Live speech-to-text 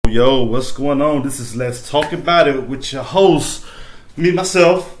Yo, what's going on? This is Let's Talk About It with your host, me,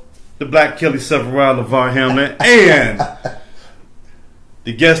 myself, the Black Kelly Several LeVar Hamlin, and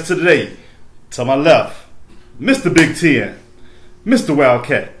the guest today, to my left, Mr. Big Ten, Mr.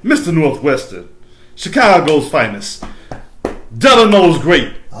 Wildcat, Mr. Northwestern, Chicago's finest, Delano's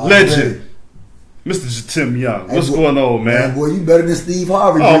great, legend, Mr. Tim Young. What's going on, man? Boy, you better than Steve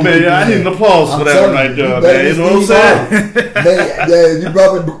Harvey. Oh, man, I need an applause for that one right there, man. You know what I'm saying? Man, you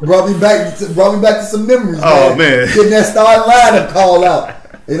brought me back to some memories, oh, man. Getting that starting lineup call out,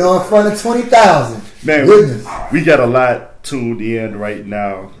 in front of 20,000. Man, goodness. We got a lot tuned in right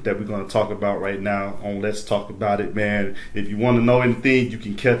now that we're going to talk about right now on Let's Talk About It, man. If you want to know anything, you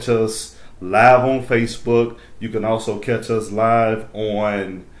can catch us live on Facebook. You can also catch us live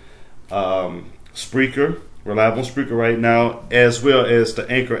on Spreaker. We're live on Spreaker right now, as well as the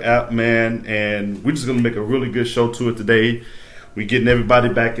Anchor app, man. And we're just going to make a really good show to it today. We're getting everybody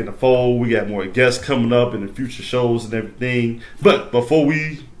back in the fold. We got more guests coming up in the future shows and everything. But before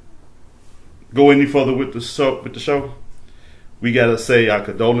we go any further with the show, we got to say our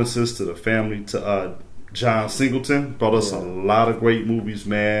condolences to the family, to John Singleton. Brought us a lot of great movies,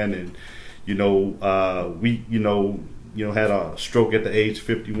 man. And, we had a stroke at the age of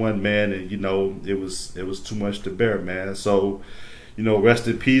 51, man, and it was too much to bear, man. So, rest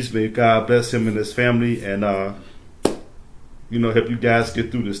in peace. May God bless him and his family, and help you guys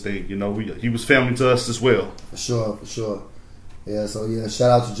get through this thing. He was family to us as well. For sure. Yeah. So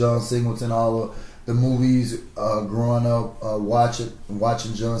shout out to John Singleton. All of the movies growing up,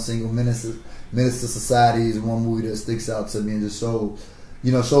 watching John Singleton, Minister Society is one movie that sticks out to me and just showed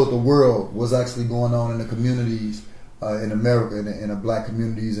the world what's actually going on in the communities. In America, in the black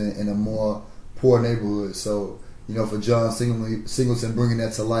communities, in a more poor neighborhood. So, for John Singleton bringing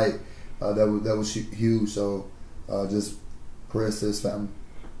that to light, that was huge. So, just prayers to his family.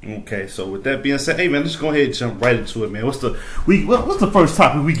 Okay, so with that being said, hey man, let's go ahead and jump right into it, man. What's the first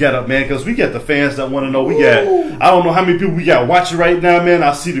topic we got up, man? Because we got the fans that want to know. I don't know how many people we got watching right now, man.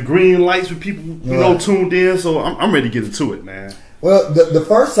 I see the green lights with people, tuned in. So I'm ready to get into it, man. Well, the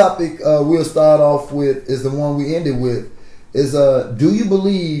first topic we'll start off with is the one we ended with. Is do you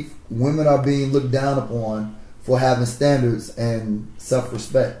believe women are being looked down upon for having standards and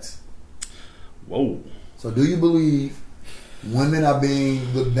self-respect? Whoa. So do you believe women are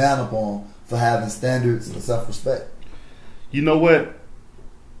being looked down upon for having standards and self-respect? You know what?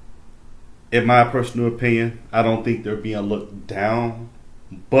 In my personal opinion, I don't think they're being looked down,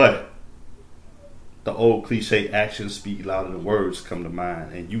 but the old cliche, actions speak louder than words come to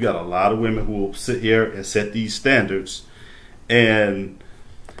mind. And you got a lot of women who will sit here and set these standards and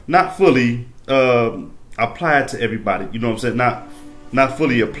not fully apply it to everybody. You know what I'm saying? Not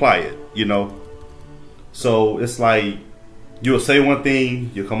fully apply it, So it's like you'll say one thing,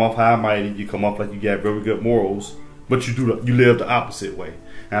 you come off high and mighty, you come off like you got very good morals, but you live the opposite way.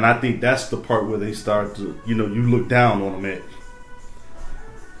 And I think that's the part where they start to, you look down on them at.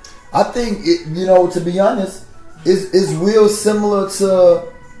 I think, to be honest, it's real similar to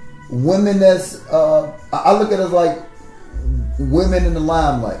women that's, I look at it as like women in the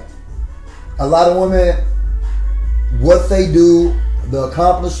limelight. A lot of women, what they do, the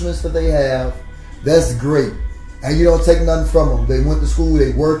accomplishments that they have, that's great. And you don't take nothing from them. They went to school,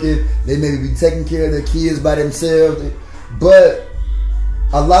 they working, they maybe be taking care of their kids by themselves. But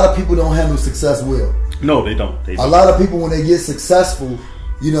a lot of people don't handle success well. No, they don't. A lot of people, when they get successful,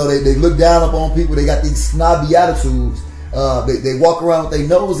 they look down upon people. They got these snobby attitudes. They walk around with their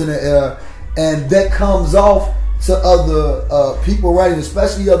nose in the air, and that comes off to other people, right? And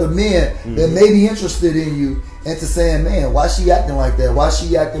especially other men that may be interested in you, and to saying, "Man, why she acting like that? Why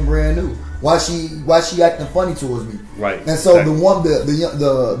she acting brand new? Why she acting funny towards me?" Right. And so the woman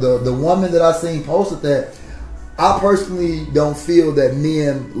that I seen posted that, I personally don't feel that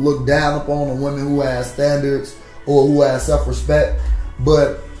men look down upon a woman who has standards or who has self-respect.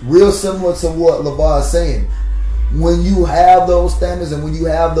 But real similar to what LeVar is saying, when you have those standards and when you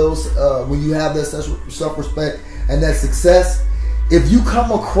have that self-respect and that success, if you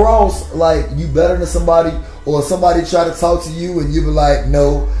come across like you better than somebody, or somebody try to talk to you and you be like,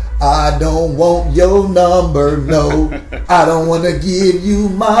 "No, I don't want your number. No, I don't want to give you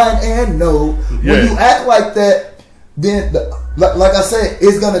mine." And no, when you act like that, then like I said,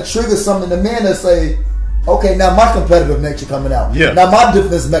 it's gonna trigger something in the man that say, "Okay, now my competitive nature coming out. Yeah. Now my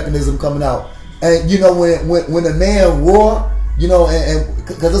defense mechanism coming out." And when a man roar, and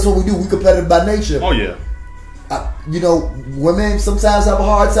because that's what we do, we competitive by nature. Oh yeah. Women sometimes have a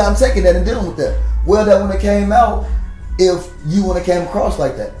hard time taking that and dealing with that. Well, that when it came out, if you came across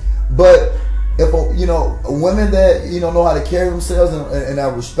like that, but if women that know how to carry themselves and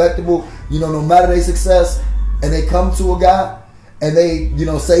are respectable, no matter their success, and they come to a guy and they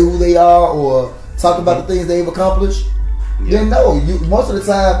say who they are or talk about the things they've accomplished, then no, most of the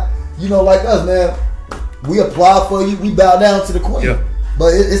time, like us, man, we applaud for you, we bow down to the queen. Yeah.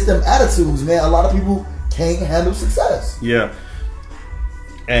 But it's them attitudes, man. A lot of people can't handle success. Yeah.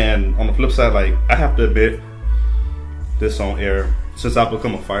 And on the flip side, like, I have to admit this on air, since I've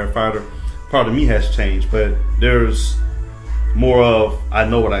become a firefighter, part of me has changed, but there's more of, I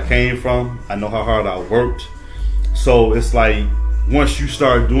know what I came from, I know how hard I worked. So it's like, once you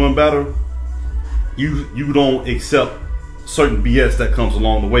start doing better, you don't accept certain BS that comes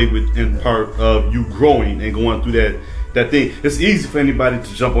along the way in part of you growing and going through that thing. It's easy for anybody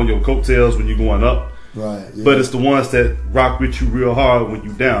to jump on your coattails when you're going up. Right. Yeah. But it's the ones that rock with you real hard when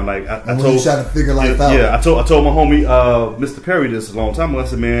you down. Like I told you trying to figure life out. Yeah, I told my homie Mr. Perry this a long time ago. I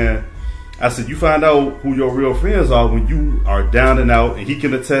said, man, you find out who your real friends are when you are down and out, and he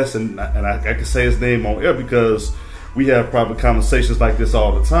can attest, and I can say his name on air because we have private conversations like this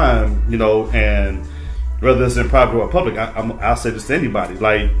all the time, and whether it's in private or public, I'll say this to anybody.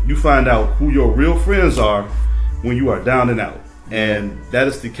 Like, you find out who your real friends are when you are down and out, and that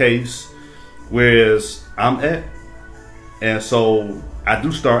is the case. Whereas I'm at, and so I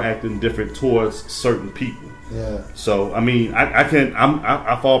do start acting different towards certain people. Yeah. So I mean,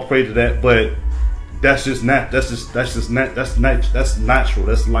 I fall prey to that, but that's natural.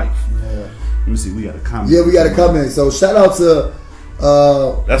 That's life. Yeah. Let me see. We got a comment. Yeah, we got a comment. So shout out to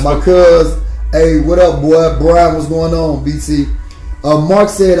That's my cuz. Hey, what up, boy? Brian, what's going on? BT. Mark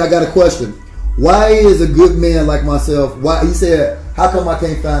said, I got a question. Why is a good man like myself? He said, how come I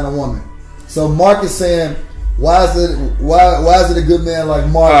can't find a woman? So Mark is saying, why is it a good man like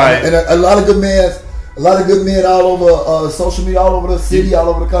Mark? Right. And a lot of good men all over social media, all over the city, all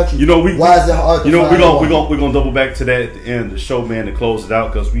over the country. Why is it hard to find a woman? We're gonna double back to that at the end of the show, man, to close it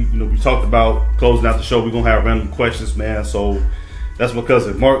out, because we talked about closing out the show. We're gonna have random questions, man. So that's my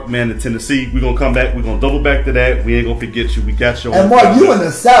cousin Mark, man, in Tennessee. We're gonna come back. We're gonna double back to that. We ain't gonna forget you. We got you. And Mark, you in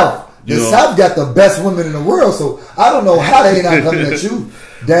the South. The South got the best women in the world, so I don't know how they not coming at you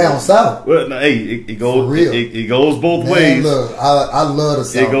down South. Well, no, hey, it goes. It goes both ways. Look, I love the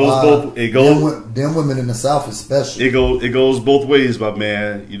South. It goes. Them women in the South is special. It goes both ways, my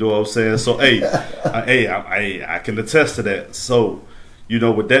man. You know what I'm saying? So, hey, I can attest to that. So,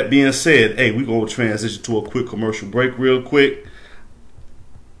 with that being said, hey, we're gonna transition to a quick commercial break, real quick.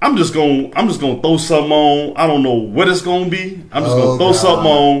 I'm just gonna throw something on. I don't know what it's gonna be. I'm just gonna throw something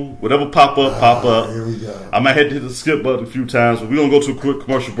on. Whatever pop up. Here we go. I might have to hit the skip button a few times, but we're gonna go to a quick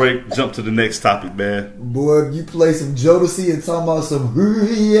commercial break. Jump to the next topic, man. Boy, you play some Jodeci and talking about some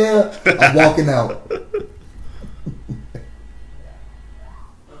yeah, I'm walking out.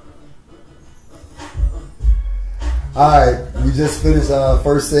 All right, we just finished our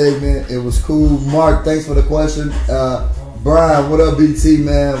first segment. It was cool. Mark, thanks for the question. Brian, what up, BT,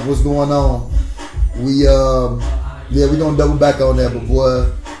 man? What's going on? We gonna double back on that, but boy.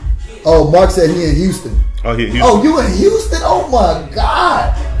 Oh, Mark said he in Houston. Oh, he in Houston. Oh, you in Houston? Oh my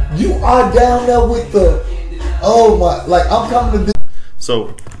God. You are down there with the I'm coming to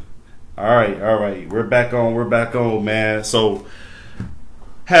So all right. We're back on, man. So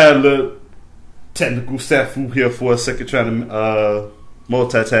had a little technical snafu here for a second, trying to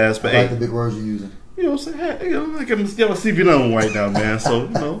multitask, but I like the big words you're using. You know what I'm saying? Hey, I got my CV on right now, man. So,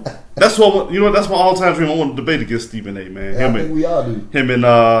 that's what that's my all-time dream. I want to debate against Stephen A, man. I think we all do. Him and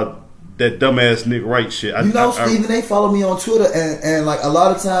that dumbass Nick Wright shit. Stephen A follow me on Twitter, and like a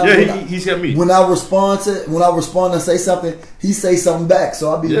lot of times, he's got me. When I respond and say something, he say something back. So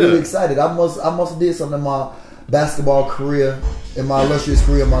I'll be really excited. I must have did something in my basketball career, in my illustrious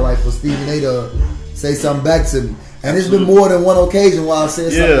career in my life, for Stephen A to say something back to me. And it's been more than one occasion where I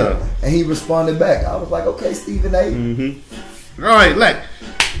said something and he responded back. I was like, okay, Stephen A. Mm-hmm. All right,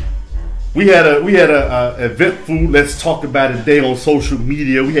 we had a eventful Let's Talk About It today on social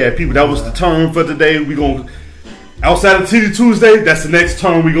media. We had people. That was the term for today. We gonna outside of Titty Tuesday. That's the next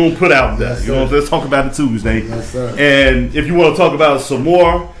term we gonna put out there. Yes, Let's Talk About It Tuesday. Yes, sir. And if you want to talk about it some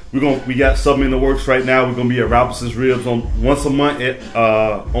more, we got something in the works right now. We're gonna be at Robinson's Ribs once a month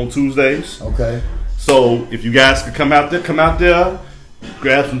on Tuesdays. Okay. So if you guys could come out there,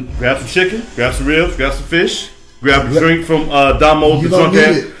 grab some chicken, grab some ribs, grab some fish, grab a drink from Damo the drunk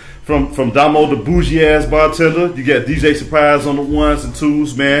ass, from Damo the bougie ass bartender. You got DJ Surprise on the ones and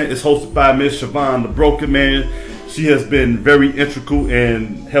twos, man. It's hosted by Miss Siobhan the Broken, man. She has been very integral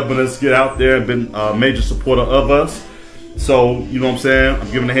in helping us get out there and been a major supporter of us. So you know what I'm saying.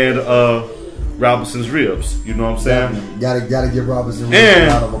 I'm giving a hand to Robinson's Ribs. You know what I'm saying. Gotta give Robinson's Ribs a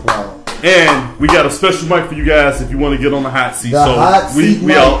round of applause. And we got a special mic for you guys if you want to get on the hot seat. Hot seat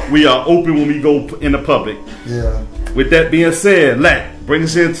we are open when we go in the public. Yeah. With that being said, Lat, bring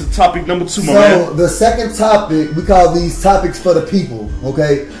us into topic number 2, my man. So the second topic, we call these topics for the people.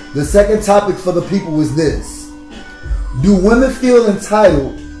 Okay. The second topic for the people is this: do women feel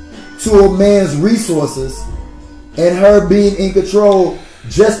entitled to a man's resources and her being in control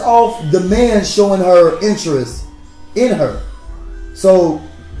just off the man showing her interest in her? So,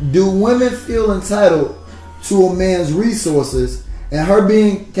 do women feel entitled to a man's resources and her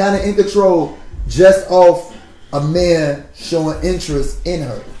being kind of in control just off a man showing interest in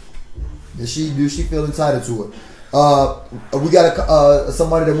her? Do she feel entitled to it? We got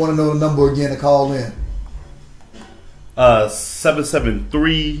somebody that want to know the number again to call in.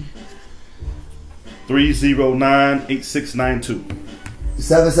 773 309 8692.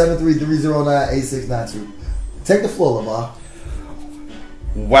 773-309-8692. Take the floor, Lamar.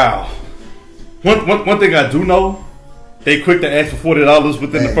 Wow. One thing I do know, they quick to ask for $40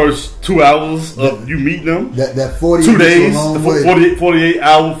 within the first 2 hours of you meeting them. That 40 2 days, the 48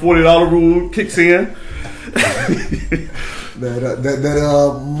 hour $40 rule kicks in.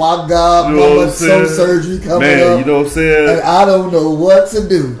 My God, mama soul surgery coming man, up. You know what I'm saying? And I don't know what to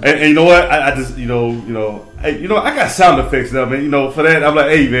do. And you know what? I just I got sound effects now, man. For that, I'm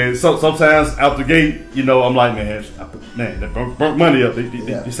like, hey, man. Sometimes out the gate, I'm like, man, that burnt money up.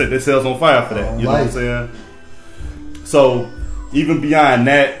 They set their sales on fire for that. You know what I'm saying? So even beyond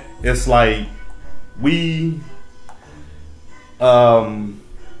that, it's like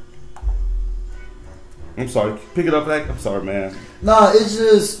I'm sorry. Pick it up, back. I'm sorry, man. Nah, it's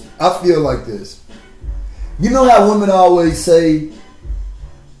just I feel like this. You know how women always say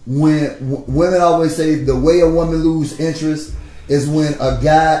the way a woman lose interest is when a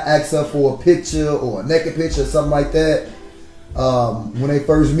guy asks her for a picture or a naked picture or something like that. When they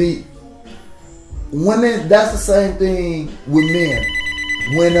first meet, women, that's the same thing with men.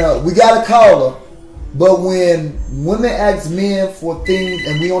 When we got a caller, but when women ask men for things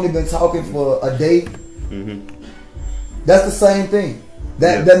and we only been talking for a day, that's the same thing.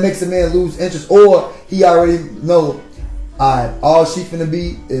 That makes a man lose interest, or he already know, all she finna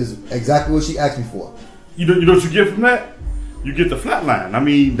be is exactly what she asked me for. You know what you get from that? You get the flat line. I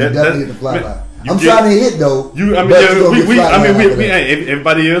mean, definitely get the flat line. I'm trying to hit though.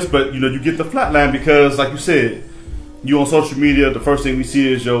 Everybody is, but you get the flat line because, like you said, you on social media. The first thing we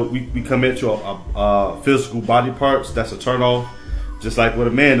see is we come at your physical body parts. That's a turn off. Just like with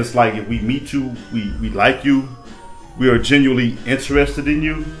a man, it's like if we meet you, we like you, we are genuinely interested in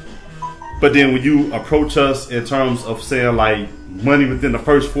you. But then when you approach us in terms of saying like money within the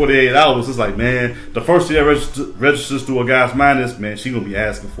first 48 hours, it's like, man, the first thing that registers through a guy's mind is, man, she gonna be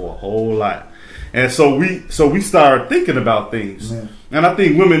asking for a whole lot. And so we start thinking about things. Man. And I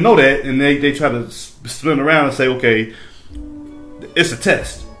think women know that, and they try to spin around and say, okay, it's a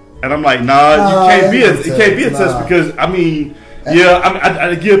test. And I'm like, nah, it can't be a test because I mean.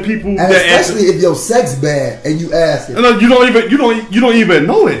 I give people and that especially if your sex bad and you ask it. No, you don't even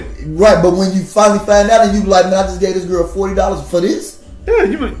know it. Right, but when you finally find out and you like, man, I just gave this girl $40 for this. Yeah,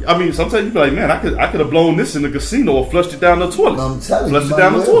 sometimes you be like, man, I could have blown this in the casino or flushed it down the toilet. I'm telling you, flushed it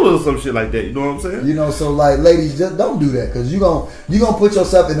down the toilet or some shit like that. You know what I'm saying? So like, ladies, just don't do that because you gonna put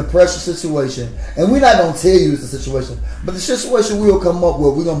yourself in a pressure situation, and we're not gonna tell you it's a situation, but the situation we'll come up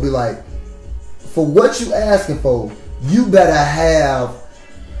with, we're gonna be like, for what you asking for, you better have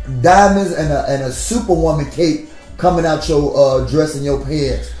diamonds and a superwoman cape coming out your dress and your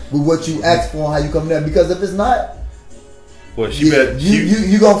pants with what you asked for and how you coming out. Because if it's not, well, we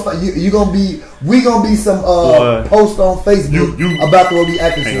gonna be some post on Facebook about the way we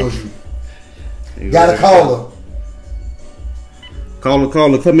acting towards you. Got a caller. Caller,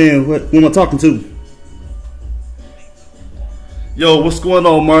 come in. Who am I talking to? Yo, what's going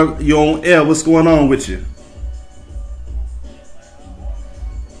on, Mark? You on air? What's going on with you?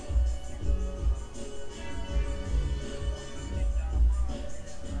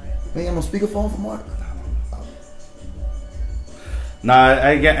 Man, I'm on speakerphone for Mark. Nah,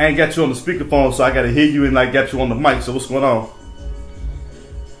 I ain't got you on the speakerphone, so I gotta hear you and like got you on the mic. So what's going on?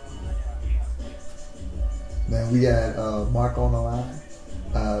 Man, we had Mark on the line.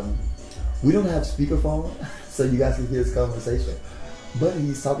 We don't have speakerphone, so you guys can hear his conversation. But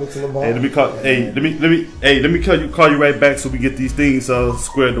he's talking to Lamar. Hey, let me call you right back so we get these things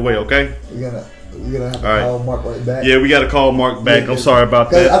squared away, okay? We're gonna have to call Mark right back. Yeah, we gotta call Mark back. I'm sorry about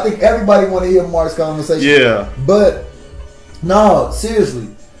that. I think everybody want to hear Mark's conversation. Yeah. But no, seriously,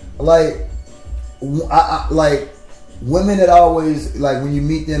 like I like women that always like when you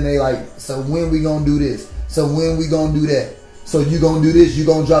meet them, they like, so when we gonna do this? So when we gonna do that? So you gonna do this? You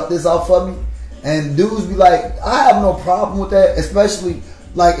gonna drop this off for me? And dudes be like, I have no problem with that, especially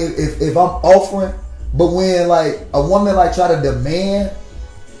like if I'm offering. But when like a woman like try to demand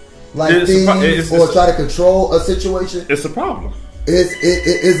like things or try to control a situation, it's a problem.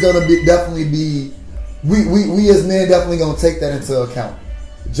 It's gonna be definitely be we as men definitely gonna take that into account.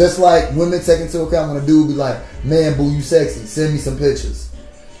 Just like women take into account when a dude be like, man, boo, you sexy, send me some pictures.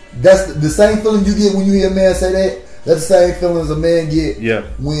 That's the same feeling you get when you hear a man say that. That's the same feeling as a man get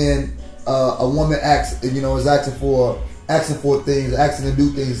when a woman acts, is asking for things, asking to do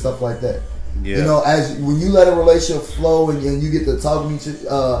things and stuff like that. Yeah. You know, as when you let a relationship flow and you get to talking to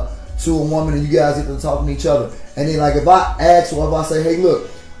a woman and you guys get to talking to each other, and then like if I ask or if I say, hey, look,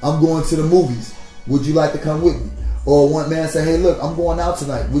 I'm going to the movies, would you like to come with me? Or one man say, hey, look, I'm going out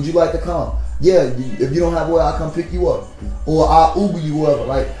tonight, would you like to come? Yeah, if you don't have a way, I'll come pick you up, or I'll Uber you wherever.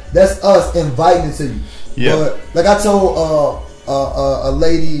 Like that's us inviting it to you. Yeah. But like I told a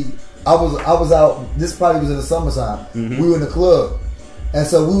lady, I was out. This probably was in the summertime. Mm-hmm. We were in the club, and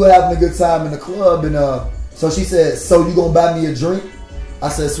so we were having a good time in the club. And so she said, "So you gonna buy me a drink?" I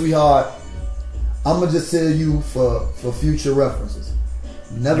said, "Sweetheart, I'm gonna just tell you for future references.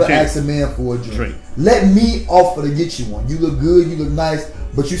 Never ask a man for a drink. Let me offer to get you one. You look good, you look nice,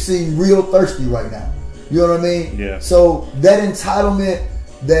 but you seem real thirsty right now. You know what I mean? Yeah. So that entitlement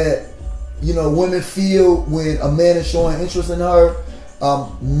that women feel when a man is showing interest in her,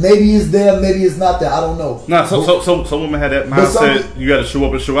 maybe it's there, maybe it's not there. I don't know. Nah, some women had that mindset. You got to show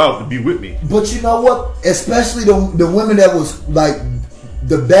up and show out to be with me. But you know what? Especially the women that was like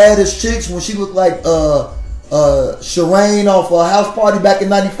the baddest chicks when she looked like Shireen off a house party back in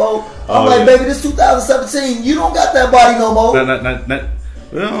 '94. I'm like, baby, this 2017. You don't got that body no more. I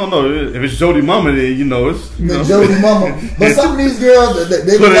don't know if it's Jody Mama. Then it's Jody Mama. But some of these girls,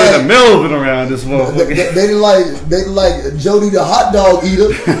 they put her in the Melvin around this motherfucker. They like Jody the hot dog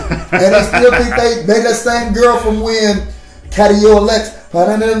eater, and they still think they that same girl from when Cadillo Lex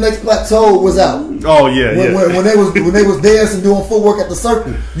Plateau was out. Oh yeah, when they was dancing doing footwork at the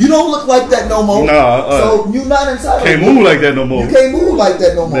circle. You don't look like that no more. So you're not entitled. Can't move like that no more. You can't move like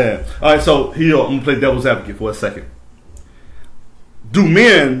that no more. Yeah. All right, so here I'm gonna play devil's advocate for a second. Do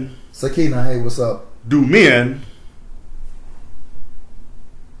men, Sakina, hey, what's up? Do men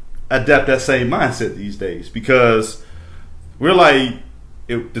adapt that same mindset these days? Because we're like,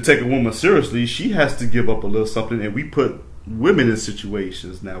 to take a woman seriously, she has to give up a little something, and we put women in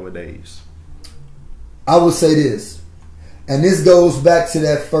situations nowadays. I would say this, and this goes back to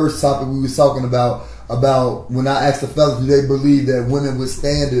that first topic we was talking about when I asked the fellas, do they believe that women with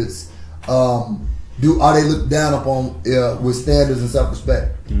standards, are they looked down upon with standards and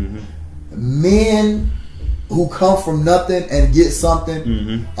self-respect? Mm-hmm. Men who come from nothing and get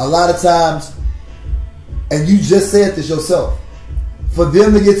something, a lot of times, and you just said this yourself, for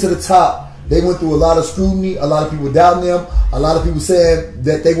them to get to the top, they went through a lot of scrutiny, a lot of people doubting them, a lot of people saying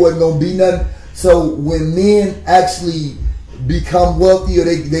that they wasn't going to be nothing. So when men actually become wealthy or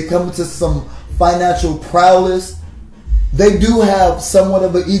they come into some financial prowess, they do have somewhat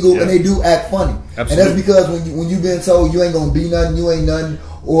of an ego, and they do act funny. Absolutely. And that's because when you've been told you ain't gonna be nothing, you ain't nothing,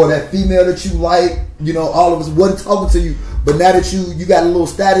 or that female that you like, all of us wasn't talking to you, but now that you got a little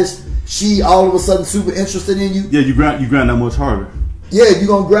status, she all of a sudden super interested in you. Yeah, you grind that much harder. Yeah, you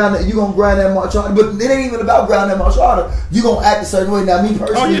gonna grind that much harder, but it ain't even about grinding that much harder. You gonna act a certain way. Now, me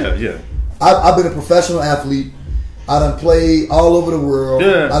personally, I've been a professional athlete. I done played all over the world.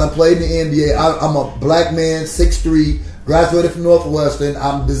 Yeah. I done played in the NBA. I'm a black man, 6'3", graduated from Northwestern.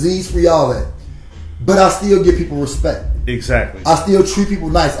 I'm disease-free, all that. But I still give people respect. Exactly. I still treat people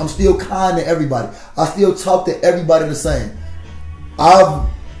nice. I'm still kind to everybody. I still talk to everybody the same. I've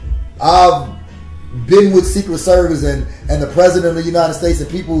been with Secret Service and the President of the United States and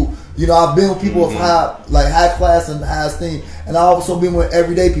people, I've been with people of high class and high esteem, and I've also been with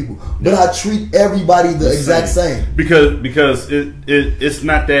everyday people. But I treat everybody the exact same. Because it's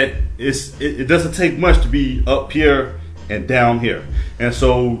not that it doesn't take much to be up here and down here, and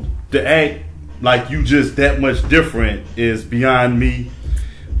so to act like you just that much different is beyond me.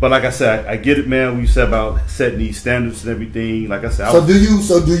 But like I said, I get it, man. When you said about setting these standards and everything, like I said. Do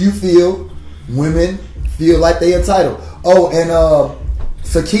you feel women feel like they entitled? Oh, and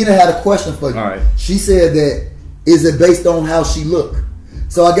Sakina had a question for you. All right. She said that is it based on how she look?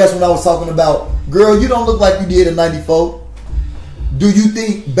 So I guess when I was talking about, girl, you don't look like you did in '94. Do you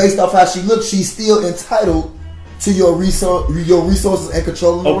think based off how she looks, she's still entitled to your resources and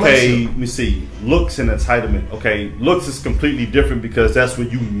controlling the relationship? Let me see. Looks and entitlement. Okay, looks is completely different because that's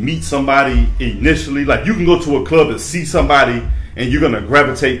when you meet somebody initially. Like you can go to a club and see somebody and you're gonna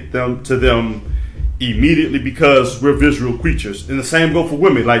gravitate to them immediately because we're visual creatures. And the same go for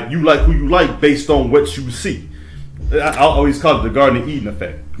women. Like, you like who you like based on what you see. I always call it the Garden of Eden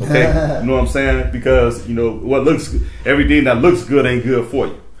effect. Okay, you know what I'm saying? Because everything that looks good ain't good for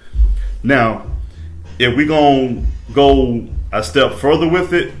you. Now, if we gonna go a step further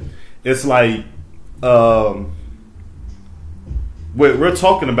with it, it's like what we're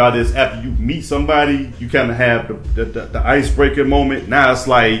talking about is after you meet somebody, you kind of have the icebreaker moment. Now it's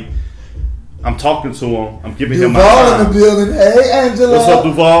like I'm talking to him. I'm giving him my time. Duval in the building. Hey, Angela. What's up,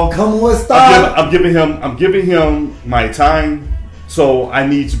 Duval? Come on, stop. I'm giving him my time. So I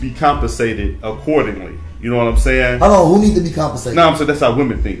need to be compensated accordingly. You know what I'm saying? Hold on, who needs to be compensated? No, I'm saying that's how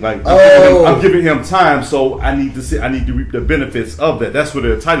women think. Like, I'm giving him time, so I need to reap the benefits of that. That's where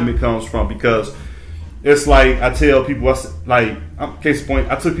the entitlement comes from, because it's like I tell people, case in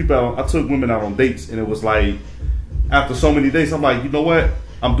point, I took women out on dates, and it was like after so many days, I'm like, you know what?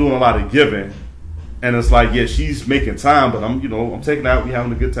 I'm doing a lot of giving, and it's like, yeah, she's making time, but I'm taking out, we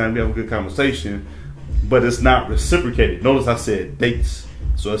having a good time, we having a good conversation, but it's not reciprocated. Notice I said dates.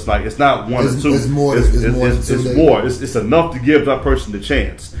 So it's like, it's not one or two. It's more. It's enough to give that person the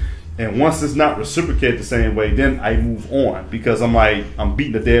chance. And once it's not reciprocated the same way, then I move on, because I'm like, I'm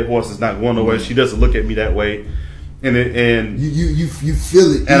beating a dead horse. It's not going nowhere. She doesn't look at me that way, and you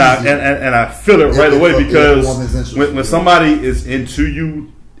feel it, and I feel it right away, because when somebody is into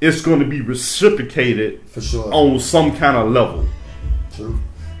you, it's going to be reciprocated for sure on some kind of level. True.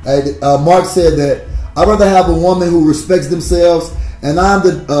 Hey, Mark said that I'd rather have a woman who respects themselves. And I'm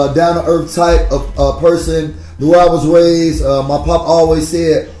the down-to-earth type of person. The way I was raised, my pop always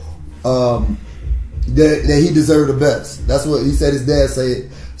said that he deserved the best. That's what he said. His dad said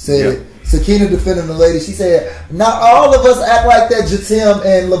it. Sakina defending the lady. She said, "Not all of us act like that, Jatim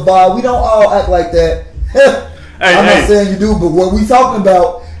and Lavar. We don't all act like that." I'm not saying you do, but what we talking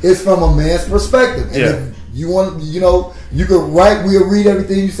about is from a man's perspective. And if you want, you can write. We'll read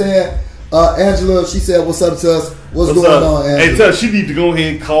everything you saying. Angela, she said, "What's up to us? What's going on, Angela?" Hey, tell her she need to go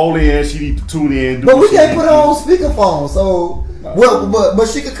ahead and call in. She need to tune in. But we can't put her on speakerphone. So, but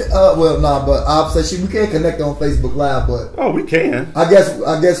she could. But I'll say we can't connect on Facebook Live. But we can. I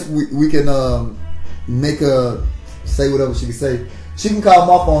guess we can make her say whatever she can say. She can call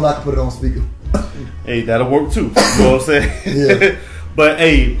my phone. I can put it on speaker. Hey, that'll work too. You know what I'm saying? Yeah. But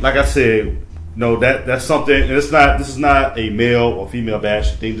hey, like I said. No, that's something. And this is not a male or female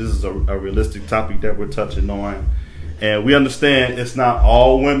bash. I think this is a realistic topic that we're touching on, and we understand it's not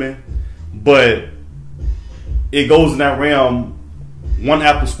all women, but it goes in that realm. One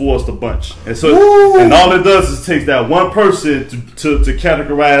apple spoils the bunch, and so and all it does is take that one person to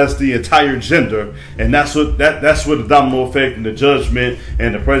categorize the entire gender, and that's where the domino effect and the judgment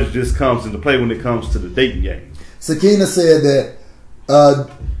and the prejudice comes into play when it comes to the dating game. Sakina said that.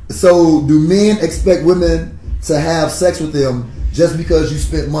 So, do men expect women to have sex with them just because you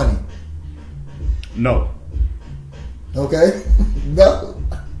spent money? No. Okay? No.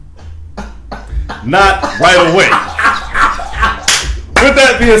 Not right away. With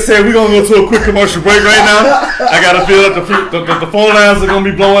that being said, we're going to go to a quick commercial break right now. I got to feel that the phone lines are going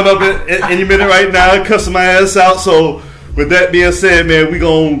to be blowing up at any minute right now. Cussing my ass out. So, with that being said, man, we're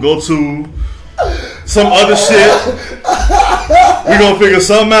going to go to some other shit. We're going to figure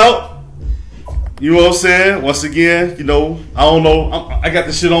something out. You know what I'm saying? Once again, I don't know. I got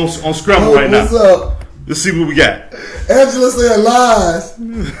this shit on scramble right now. What's up? Let's see what we got. Angela said lies.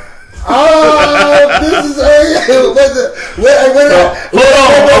 Oh, this is hold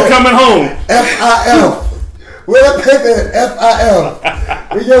on, I'm coming home. FIF. Where that paper at?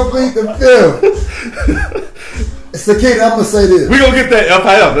 FIF. We gonna plead the fifth. Sakina, I'm gonna say this. We gonna get that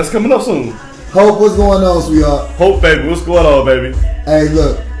FIF. That's coming up soon. Hope, what's going on, sweetheart? Hope, baby, what's going on, baby? Hey,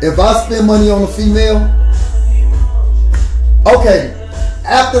 look, if I spend money on a female, okay,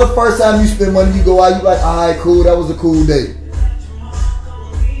 after the first time you spend money, you go out, you like, all right, cool, that was a cool date.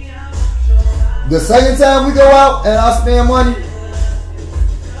 The second time we go out and I spend money,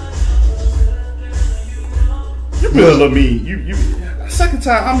 you being a little mean. You second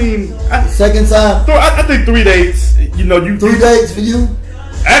time. I mean, second time. I think 3 dates. You 3 dates for you.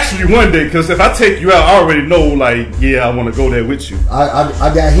 Actually, 1 day, because if I take you out, I already know. Like, yeah, I want to go there with you.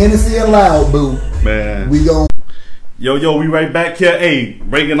 I got Hennessy and Loud, boo. Man, we gon' Yo, we right back here. Hey,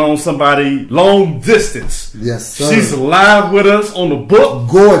 breaking on somebody long distance. Yes, sir. She's live with us on the book.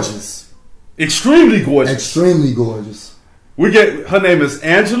 Gorgeous. Extremely gorgeous. Extremely gorgeous. Her name is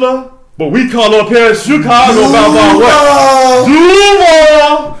Angela, but we call her up here in Chicago about what?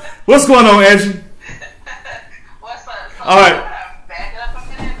 Duval. What's going on, Angie? What's up? So all right. Back up a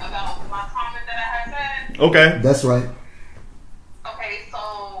minute about my comment that I had said. Okay. That's right. Okay,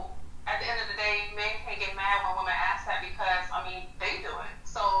 so at the end of the day, men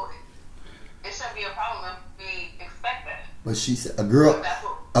But she said a girl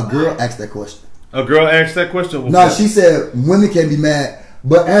asked that question. A girl asked that question? No, she said women can be mad.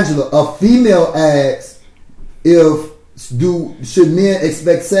 But Angela, a female asks should men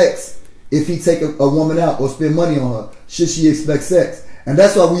expect sex if he take a woman out or spend money on her? Should she expect sex? And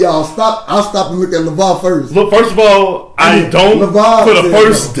that's why we all stop. I'll stop and look at LeVar first. Look, first of all, I don't LeVar for the said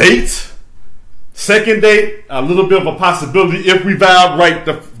first no. date. Second date, a little bit of a possibility if we vibe right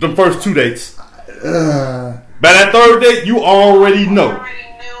the first 2 dates. By that third date, you already know. You already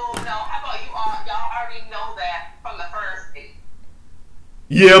knew. No, how about y'all already know that from the first date?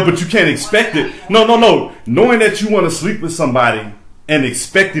 Yeah, but you can't expect it. No. Knowing that you want to sleep with somebody and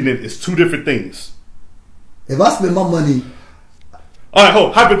expecting it is two different things. If I spend my money, all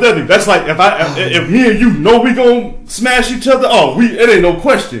right, hypothetically, that's like if me and you know we gonna smash each other. It ain't no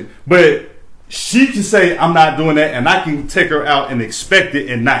question. But she can say I'm not doing that, and I can take her out and expect it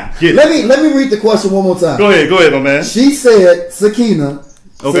and not get it. let me read the question one more time. Go ahead, my man. She said, Sakina.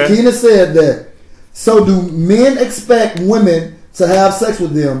 Okay. Sakina said that. So do men expect women to have sex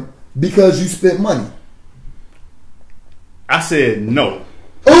with them because you spent money? I said no.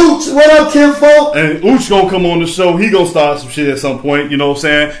 Ooch, what up, kinfolk? And Ooch gonna come on the show. He gonna start some shit at some point. You know what I'm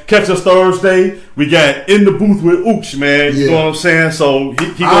saying? Catch us Thursday. We got In the Booth with Ooch, man. You know what I'm saying? So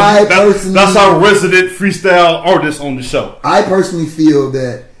that's our resident freestyle artist on the show. I personally feel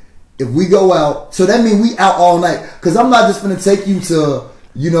that if we go out, so that means we out all night. Because I'm not just gonna take you to,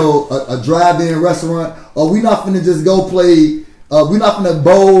 a drive-in restaurant, or we not gonna just go play. We not gonna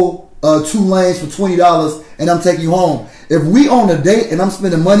bowl 2 lanes for $20 and I'm taking you home. If we on a date and I'm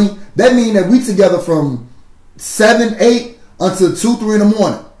spending money, that means that we together from 7, 8 until 2, 3 in the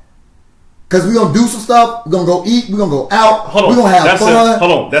morning. Cause we gonna do some stuff. We're gonna go eat. We're gonna go out. We're gonna have fun.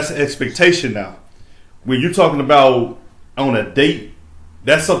 Hold on, that's an expectation now. When you're talking about on a date,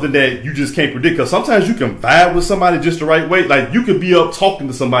 that's something that you just can't predict. Cause sometimes you can vibe with somebody just the right way. Like you could be up talking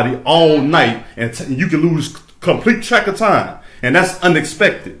to somebody all night and you can lose complete track of time, and that's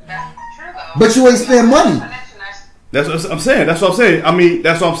unexpected. That's true, though. But you ain't spend money. That's what I'm saying. That's what I'm saying. I mean,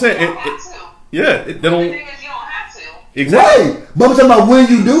 that's what I'm saying. You don't have to. Yeah, they The don't. thing is, you don't have to. Exactly. Right. But I'm talking about when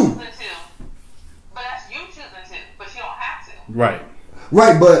you do. But that's you choosing to. But you don't have to. Right.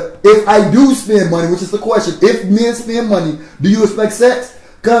 Right, but if I do spend money, which is the question, if men spend money, do you expect sex?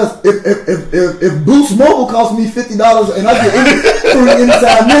 Because if Boost Mobile costs me $50 and I get free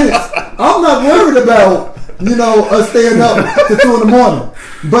anytime minutes, I'm not worried about us staying up to 2 in the morning.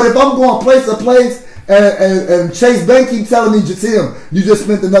 But if I'm going place to place and Chase Bank keep telling me, Jatim, you just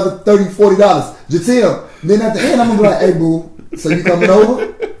spent another $30, $40. Jatim, then at the end I'm gonna be like, hey boo, so you coming over?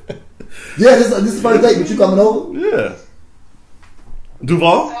 Yeah, this is the first date, but you coming over? Yeah.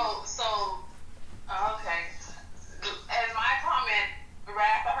 Duval? Okay. As my comment,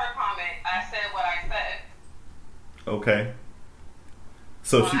 right after her comment, I said what I said. Okay.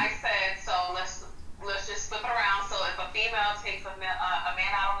 So I said, so let's just flip it around. So if a female takes a man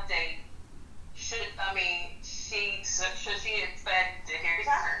out on a date, should she expect to hear his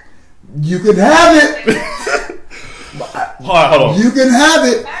turn? You can have it. Hold on. You can have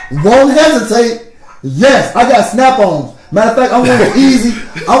it. Won't hesitate. Yes, I got snap-ons. Matter of fact, I'm wearing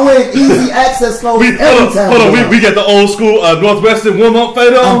easy access clothes every time. Hold on. We got the old school Northwestern warm-up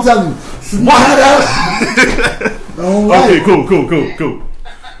fade on. I'm telling you. Snap out. Okay, cool.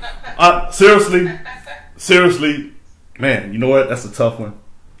 Seriously, man, you know what? That's a tough one.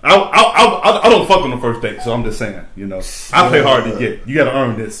 I don't fuck on the first date, so I'm just saying, I play hard to get. You got to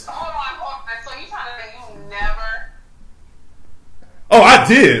earn this. Hold on. So you trying to say you never? Oh, I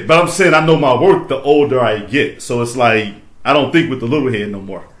did, but I'm saying I know my worth the older I get. So it's like I don't think with the little head no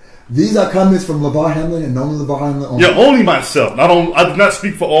more. These are comments from LeVar Hamlin and only LeVar Hamlin. Only. Yeah, only myself. I do not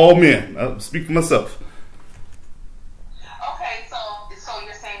speak for all men. I speak for myself. Okay, so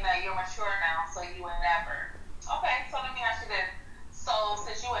you're saying that you're mature now, so you would never. Okay, so let me ask you this. So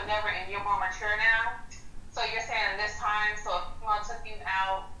since you would never and you're more mature now, so you're saying this time, so if someone took you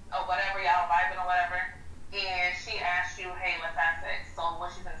out or whatever, y'all vibing or whatever, and she asked you, hey, let's have sex, so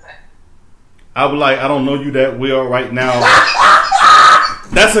what you gonna say? I would like, I don't know you that well right now.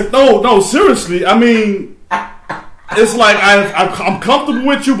 That's no, seriously. I mean, it's like I'm comfortable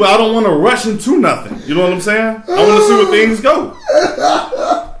with you, but I don't want to rush into nothing. You know what I'm saying? I want to see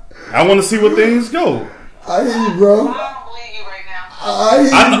where things go. I hear you, bro. I don't believe you right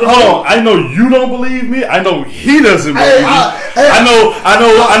now. I know you don't believe me. I know he doesn't believe me.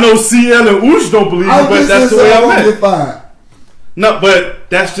 I know CL and Oosh don't believe me, but that's the way I meant. No, but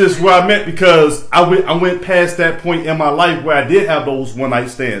that's just where I meant because I went past that point in my life where I did have those one night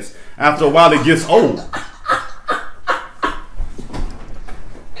stands. After a while, it gets old. It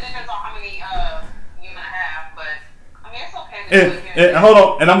depends on how many you might have, but I mean it's okay. And hold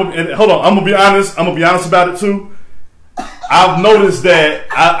on, and hold on. I'm gonna be honest. I'm gonna be honest about it too. I've noticed that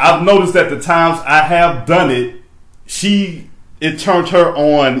the times I have done it, it turned her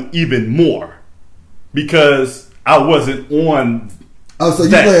on even more because I wasn't on. Oh, so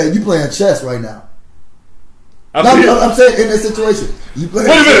you playing chess right now? I'm saying in this situation. You Wait a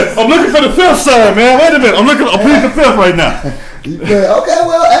minute, I'm looking for the fifth side, man. Wait a minute, I'm pleading the fifth right now. You play, okay,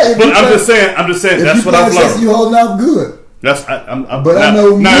 well, hey. But I'm just saying. That's what I've learned. You holding out good. That's but I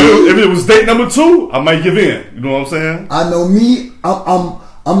know me. Now, if it was date number 2, I might give in. You know what I'm saying? I know me.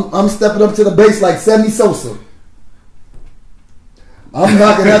 I'm stepping up to the base like Sammy Sosa. I'm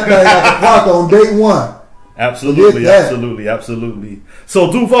knocking that thing like a park on day 1. Absolutely.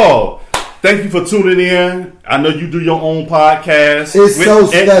 So Duval, thank you for tuning in. I know you do your own podcast. It's so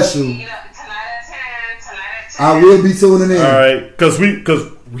special. Tonight at 10. I will be tuning in. All right, because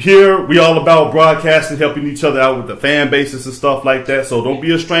here we all about broadcasting, helping each other out with the fan bases and stuff like that. So don't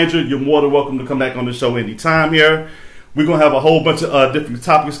be a stranger. You're more than welcome to come back on the show anytime here. We're going to have a whole bunch of different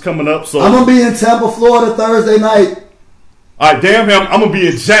topics coming up. So I'm going to be in Tampa, Florida Thursday night. All right, damn him. I'm going to be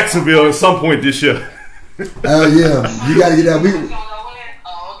in Jacksonville at some point this year. Oh, yeah. You got to get that.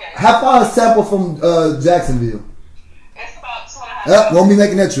 How far is Tampa from Jacksonville? It's about 2.5 hours. Won't be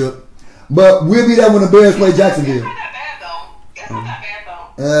making that trip. But we'll be there when the Bears play Jacksonville. It's not that bad, though. It's not that bad,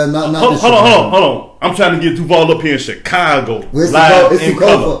 though. Hold on. I'm trying to get Duval up here in Chicago. It's too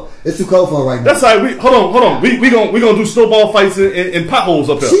cold. It's too cold for her right now. That's all right. Hold on. We gonna do snowball fights in potholes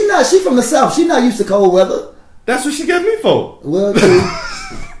up there. She from the South. She not used to cold weather. That's what she got me for. Well, true.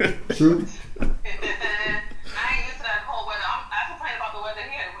 True. I ain't used to that cold weather. I complain about the weather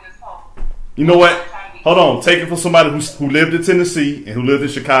here when it's cold. You know what? Hold on. Take it from somebody who lived in Tennessee and who lived in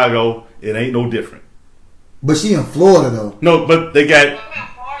Chicago. It ain't no different. But she in Florida though. No, but they got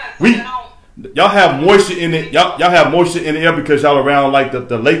y'all have moisture in it. Y'all have moisture in the air because y'all around like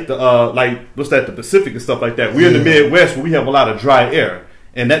the lake, like what's that, the Pacific and stuff like that. We're in the Midwest where we have a lot of dry air,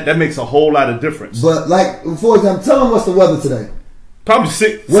 and that makes a whole lot of difference. But like, for example, tell them what's the weather today. Probably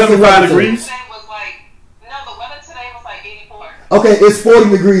 75 degrees. The weather today was like 84. Okay, it's 40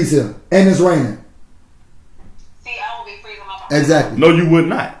 degrees here, and it's raining. See, I will be freezing my body. Exactly. No, you would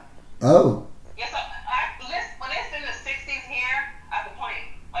not. Oh. Yes, when it's in the 60s here, I complain.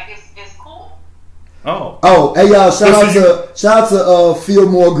 Like it's cool. Oh, hey y'all! Shout out to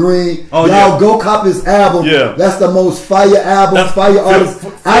Fillmore Green. Y'all go cop his album. Yeah, that's the most fire album, fire artist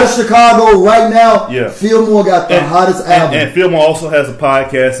out of Chicago right now. Yeah, Fillmore got the hottest album. And Fillmore also has a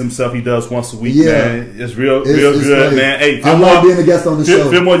podcast himself. He does once a week. Yeah, man, it's real good, great. Man. Hey, Fillmore, I like being a guest on the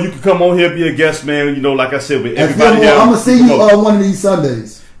show. Fillmore, you can come on here, be a guest, man. You know, like I said, with everybody. Fillmore, I'm gonna see you one of these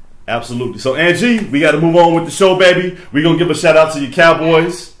Sundays. Absolutely. So Angie, we got to move on with the show, baby. We're gonna give a shout out to your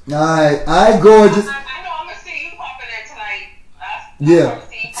Cowboys. All right, gorgeous. I know I'm gonna see you popping in tonight. Yeah.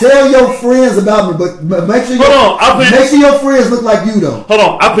 Tell your friends about me, but make sure make sure your friends look like you though. Hold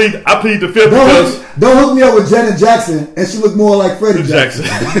on, I plead the fifth. Don't hook me up with Janet Jackson, and she look more like Freddie Jackson.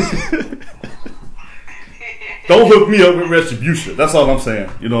 Don't hook me up with Retribution. That's all I'm saying.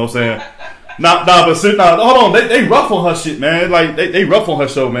 You know what I'm saying? Hold on. They rough on her shit, man. Like they rough on her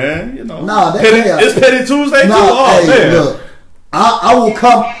show, man. You know. It's Petty Tuesday too. Oh man. Look, I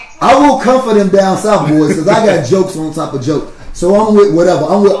will come for them down south boys because I got jokes on top of jokes. So I'm with whatever.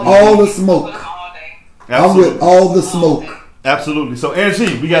 I'm with all the smoke. I'm with all the smoke. Absolutely. So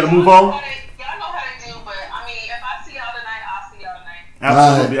Angie, we got to move on. Y'all know how to do, but I mean, if I see y'all tonight, I'll see y'all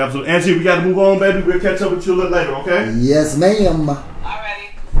tonight. Absolutely. Angie, we got to move on, baby. We'll catch up with you a little later, okay? Yes, ma'am.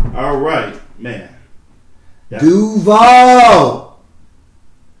 Alrighty. All right, man. Duval.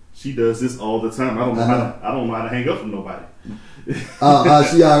 She does this all the time. I don't know how to hang up from nobody.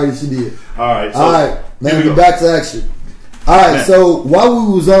 She did. All right. Man. We're back to action. All right. Man. So while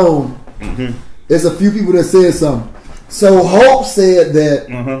we was on, there's a few people that said something. So Hope said that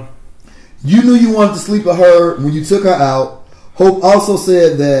you knew you wanted to sleep with her when you took her out. Hope also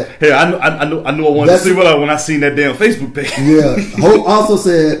said that. Hey, I knew I wanted to sleep with her when I seen that damn Facebook page. Yeah. Hope also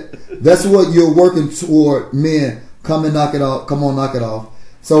said that's what you're working toward. Men, come and knock it off. Come on, knock it off.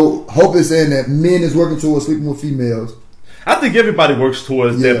 So Hope is saying that men is working towards sleeping with females. I think everybody works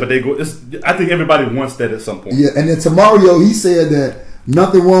towards that, but I think everybody wants that at some point. Yeah, and then Tamario, he said that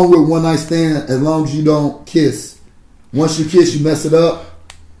nothing wrong with one night stand as long as you don't kiss. Once you kiss, you mess it up.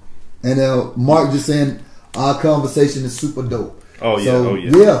 And Mark just saying our conversation is super dope. Oh yeah, so,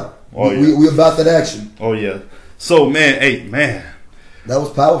 we about that action. Oh yeah. So man. That was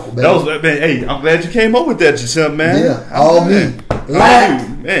powerful, man. Hey, I'm glad you came up with that, Giselle, man. Yeah, all me.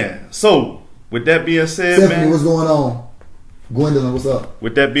 Man. So with that being said, Stephanie, man, what's going on? Gwendolyn, what's up?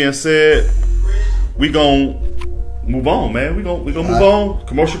 With that being said, we gon' move on, man. We gonna move on.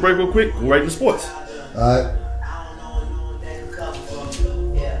 Commercial break real quick. Go right into sports. All right.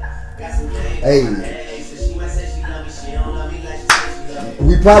 Hey,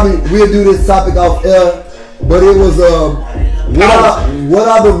 we'll do this topic off air, but it was what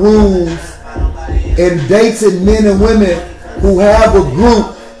are the rules in dating men and women who have a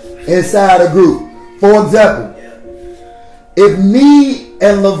group inside a group? For example, if me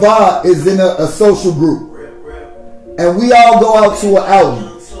and LeVar is in a social group and we all go out to an outing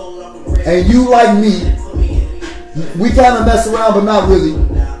and you like me, we kind of mess around but not really,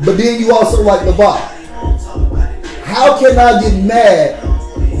 but then you also like LeVar. How can I get mad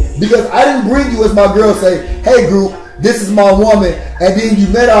because I didn't bring you as my girl, say, hey group, this is my woman, and then you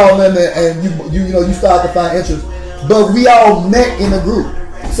met all them and you start to find interest, but we all met in a group.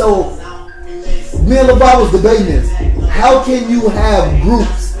 So me and LeVar was debating this. How can you have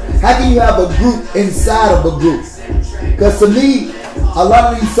groups? How can you have a group inside of a group? Because to me, a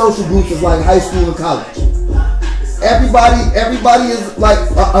lot of these social groups is like high school and college. Everybody is like,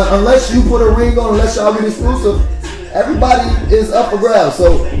 unless you put a ring on, unless y'all get exclusive, everybody is up for grabs.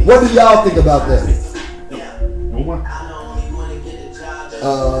 So what do y'all think about that?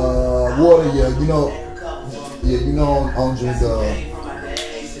 Water, yeah, on drink.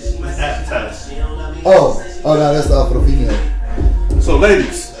 Oh, no, that's for the female. So,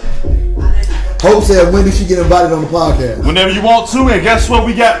 ladies, Hope said, when did she get invited on the podcast? Whenever you want to, and guess what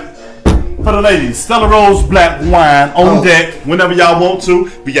we got for the ladies? Stella Rose Black Wine on deck. Whenever y'all want to,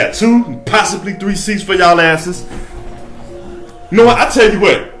 we got 2, possibly 3 seats for y'all asses. You know what? I tell you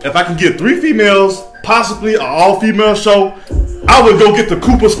what, if I can get 3 females, possibly an all-female show, I would go get the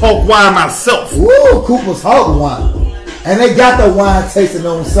Cooper's Hawk wine myself. Woo, Cooper's Hawk wine. And they got the wine tasting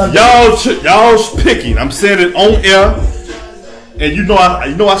on Sunday. Y'all's picking. I'm saying it on air. And you know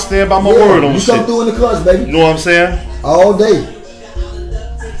I stand by my word on you shit. You come through in the clutch, baby. You know what I'm saying? All day.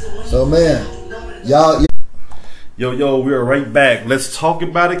 So, man, y'all. Yo, we're right back. Let's talk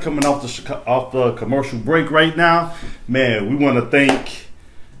about it. Coming off the commercial break right now. Man, we want to thank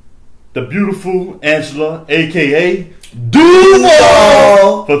the beautiful Angela, a.k.a.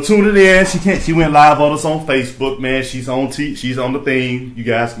 Duval, for tuning in. She went live on us on Facebook, man. She's on the thing. You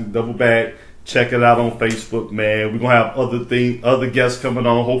guys can double back. Check it out on Facebook, man. We're going to have other guests coming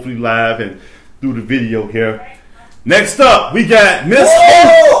on, hopefully live and do the video here. Next up, we got Miss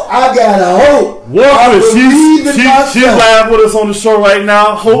Hope. I got a Hope. Walker, she's live with us on the show right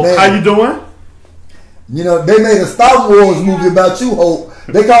now. Hope, man. How you doing? You know, they made a Star Wars movie about you, Hope.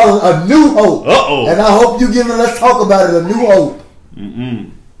 They call it A New Hope. Uh-oh. And I hope you giving let's talk about it, A New Hope.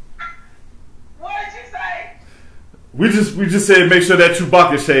 Mm-mm. What did you say? We just said make sure that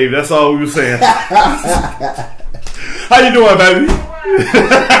Chewbacca shaved. That's all we were saying. How you doing, baby?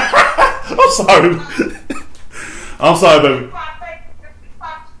 I'm sorry, baby. You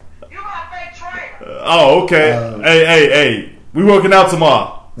my fake trainer. Oh, okay. Hey. We working out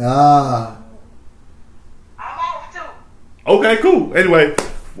tomorrow. Ah. I'm off too. Okay, cool. Anyway,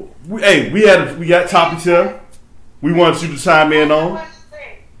 we got topics here. We want you to chime in on.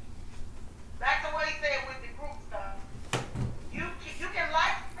 Back to what he said with the group stuff. You can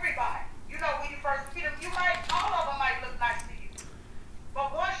like everybody. You know, when you first meet them, all of them might look nice to you.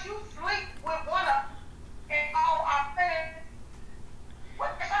 But once you sleep with one of them, and all our fans,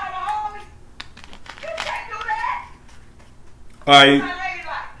 what the hell, homie? You can't do that. All right. It's not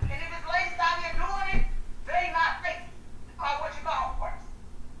ladylike. And if it's ladies out here doing it, they not fake. What you call first.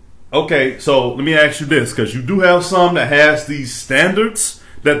 Okay, so let me ask you this, because you do have some that has these standards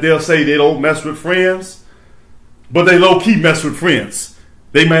that they'll say they don't mess with friends, but they low key mess with friends.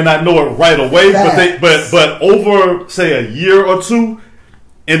 They may not know it right away, but over say a year or two,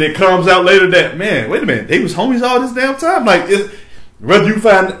 and it comes out later that, man, wait a minute, they was homies all this damn time. Like whether you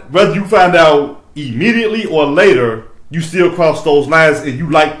find out immediately or later, you still cross those lines and you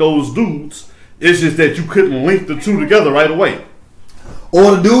like those dudes. It's just that you couldn't link the two together right away.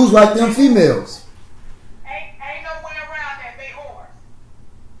 Or the dudes like them females. Ain't no way around that. They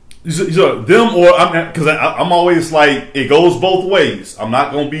whores. So them or because I'm always like it goes both ways. I'm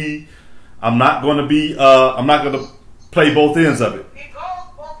not gonna play both ends of it. It goes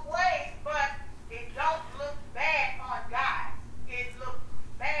both ways, but it don't look bad on guys. It looks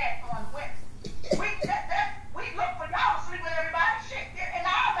bad on women. We look for y'all to sleep with everybody. Shit, in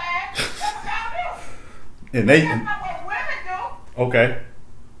our bag, that's what y'all do. And That's not what women do. Okay.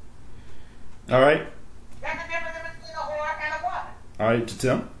 All right. That's the difference between a whore and a woman. All right,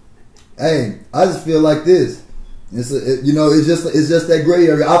 Tim. Hey, I just feel like this. It's just that gray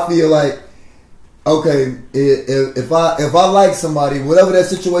area. I feel like, okay, if I like somebody, whatever that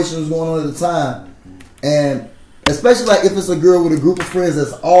situation was going on at the time, and especially like if it's a girl with a group of friends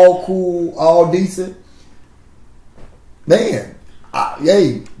that's all cool, all decent. Man,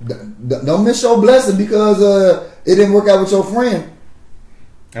 don't miss your blessing because it didn't work out with your friend.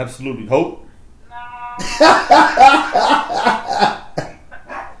 Absolutely. Hope. No.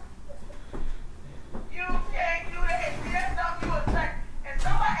 You can't do that. See, that's something you would say. And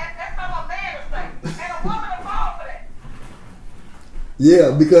that's something a man would say. And a woman will fall for that.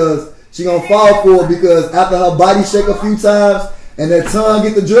 Yeah, because she gonna fall for it because after her body shake a few times and that tongue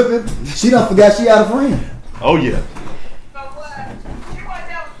get the dripping, she done forgot she had a friend. Oh yeah. So what? She wasn't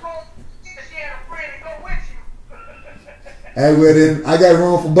never supposed to she had a friend to go with you. Hey, well then, I got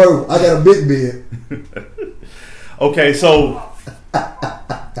room for both. I got a big bed. Okay, so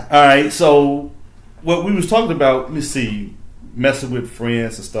all right, so what we was talking about, let me see, messing with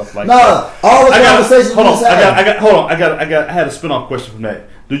friends and stuff like that. All the conversations. Hold on, I had a spin-off question from that.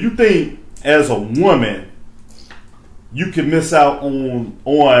 Do you think as a woman you can miss out on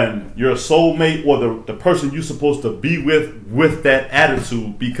your soulmate or the person you're supposed to be with that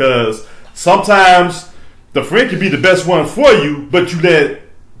attitude? Because sometimes the friend can be the best one for you, but you let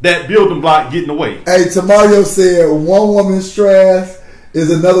that building block get in the way. Hey, Tamario said one woman's trash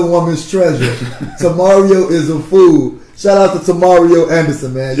is another woman's treasure. Tamario is a fool. Shout out to Tamario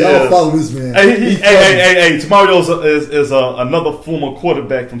Anderson, man. Y'all follow this man. Hey, Tamario is another former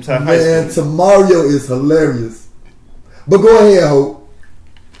quarterback from High School. Man, Tamario is hilarious. But go ahead, Hope.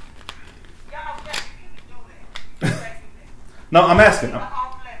 Y'all think you can do that. No, I'm asking.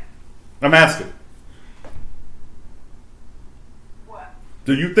 What?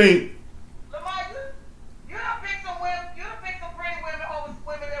 Do you think? Lamar, you done picked some women, you done picked some pretty women over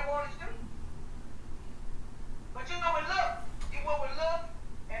women that wanted you. But you know with look, you went with look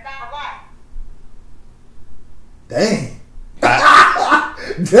and not right. Dang.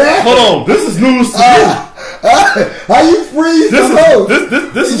 Damn. Hold on, this is news to me. How you freeze the hoe?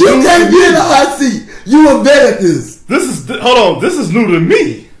 This is You news can't to get in me. the hot seat. You were better at this. Hold on, this is new to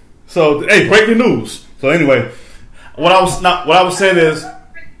me. So hey, breaking news. So anyway, what I was saying is, I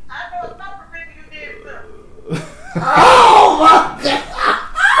know some people you did too. Oh my God.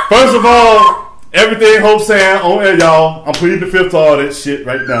 first of all, everything Hope saying on air, y'all, I'm pleading the fifth to all that shit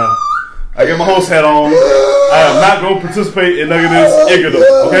right now. I get my host hat on. I am not going to participate in none of this ignorance.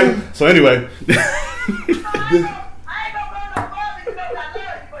 Okay? So anyway. I ain't gonna go no further, you know I love you,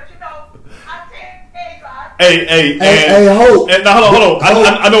 but you know, I can't Hey, Hope. And now, hold on.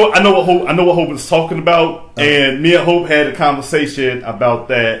 I know what Hope is talking about, and me and Hope had a conversation about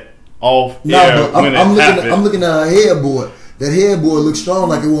that off air when I'm happened. looking at her headboard. That headboard looks strong,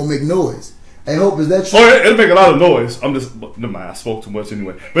 like it won't make noise. Hey, Hope, is that true? Oh, it'll make a lot of noise. I'm just never mind. I spoke too much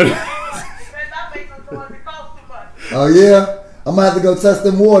anyway. But Oh yeah, I'm gonna have to go test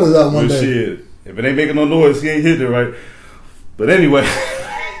them waters out one well, day. shit, if it ain't making no noise, he ain't hitting it right. But anyway.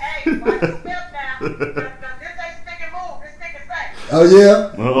 Oh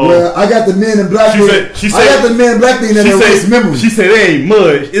yeah. Uh-oh. Well, I got the men in black. She said, I got the men in black thing that erase memory. She said it ain't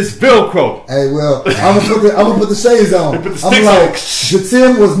mud, it's Velcro. Hey, well, I'm gonna put the shades on. Put the I'm sticks like, on. the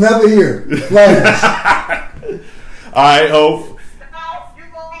Tim was never here. Like, all right, Hope.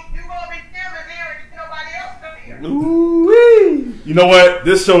 Ooh-wee. You know what?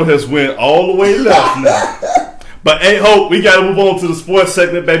 This show has went all the way left now. But hey, Hope, we got to move on to the sports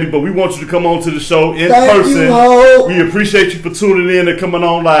segment, baby. But we want you to come on to the show in person. You, Hope. We appreciate you for tuning in and coming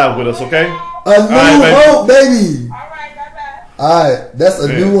on live with us, okay? A new Hope, baby. All right, bye-bye. All right, that's a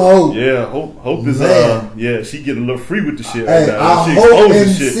new Hope. Yeah, Hope is she getting a little free with the shit Hey, right now. I hope and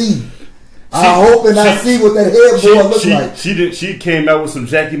see. I hope and I see what that headboard looks like. She came out with some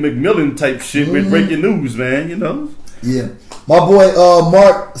Jackie McMillan type shit with breaking news, man. You know. Yeah, my boy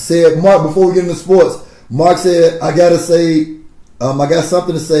Mark said. Mark, before we get into sports, Mark said I gotta say, I got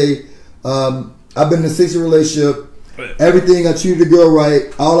something to say. I've been in a 6-year relationship. Everything I treated the girl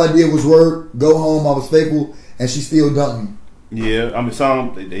right. All I did was work, go home. I was faithful, and she still dumped me. Yeah, I mean,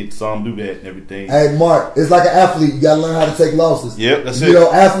 some do that and everything. Hey, Mark, it's like an athlete. You got to learn how to take losses. Yep, that's it. You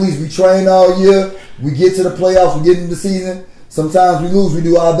know, athletes, we train all year. We get to the playoffs. We get into the season. Sometimes we lose. We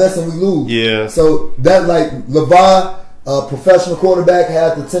do our best and we lose. Yeah. So that, like, LeVar, a professional quarterback,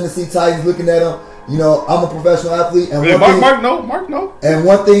 had the Tennessee Titans looking at him. You know, I'm a professional athlete. And Mark, no. And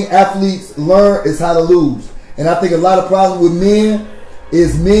one thing athletes learn is how to lose. And I think a lot of problem with men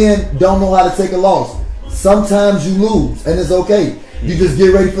is men don't know how to take a loss. Sometimes you lose, and it's okay. You just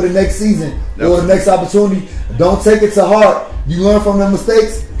get ready for the next season or the next opportunity. Don't take it to heart. You learn from the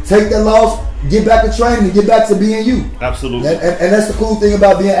mistakes. Take that loss. Get back to training and get back to being you. Absolutely. And that's the cool thing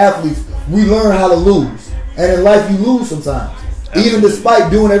about being athletes. We learn how to lose. And in life, you lose sometimes. Absolutely. Even despite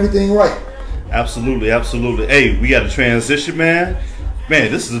doing everything right. Absolutely, absolutely. Hey, we got a transition, man.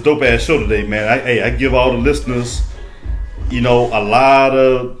 Man, this is a dope ass show today, man. I give all the listeners, you know, a lot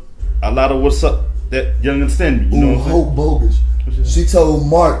of what's up that you understand. You know, Hope bogus. She told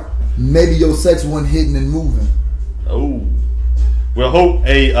Mark maybe your sex wasn't hitting and moving. Oh, well, Hope.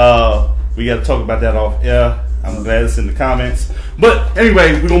 Hey, we got to talk about that off air. I'm glad it's in the comments. But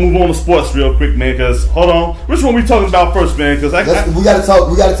anyway, we're gonna move on to sports real quick, man. Cause hold on, which one we talking about first, man? Cause we gotta talk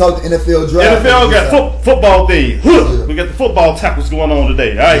the NFL draft. NFL got football thing. Yeah. We got the football tackles going on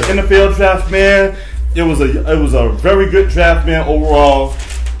today. All right, yeah. NFL draft, man. It was a very good draft, man. Overall,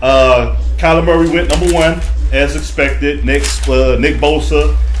 Kyler Murray went number 1 as expected. Next, Nick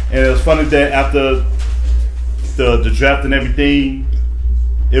Bosa, and it's funny that after the draft and everything.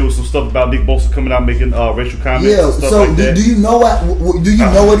 It was some stuff about Nick Bosa coming out making racial comments. Yeah. And stuff So like that. do you know what? Do you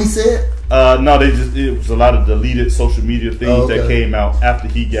know what he said? No, it was a lot of deleted social media things that came out after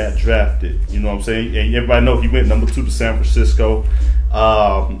he got drafted. You know what I'm saying? And everybody know he went number 2 to San Francisco.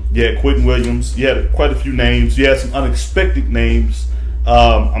 Yeah, Quentin Williams. You had quite a few names. You had some unexpected names.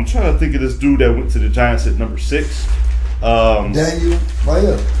 I'm trying to think of this dude that went to the Giants at number 6. Daniel, right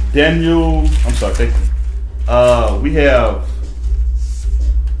here. Daniel. I'm sorry. Thank you. We have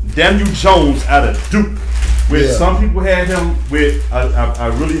Daniel Jones out of Duke, which some people had him with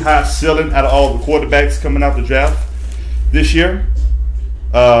a really high ceiling out of all the quarterbacks coming out the draft this year.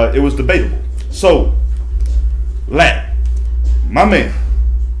 It was debatable. So, Lat, my man,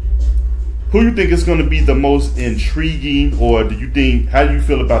 who you think is going to be the most intriguing, or do you think, how do you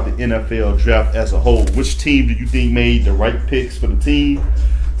feel about the NFL draft as a whole? Which team do you think made the right picks for the team,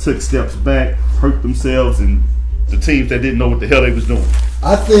 took steps back, hurt themselves, and the teams that didn't know what the hell they was doing?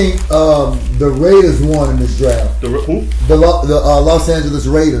 I think the Raiders won in this draft. Who? The Los Angeles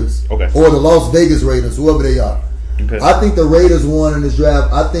Raiders. Okay. Or the Las Vegas Raiders, whoever they are. Okay. I think the Raiders won in this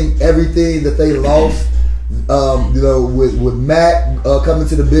draft. I think everything that they lost, with Matt coming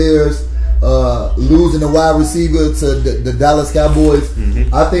to the Bears, losing the wide receiver to the Dallas Cowboys,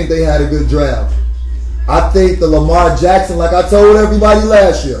 I think they had a good draft. I think the Lamar Jackson, like I told everybody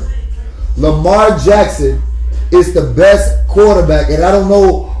last year, Lamar Jackson is the best quarterback, and I don't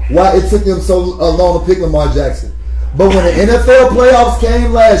know why it took him so long to pick Lamar Jackson. But when the NFL playoffs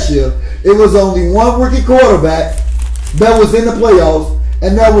came last year, it was only one rookie quarterback that was in the playoffs,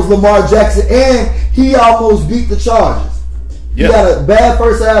 and that was Lamar Jackson, and he almost beat the Chargers. He had a bad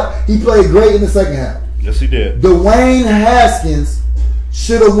first half. He played great in the second half. Yes, he did. Dwayne Haskins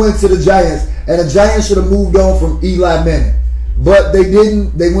should have went to the Giants, and the Giants should have moved on from Eli Manning. But they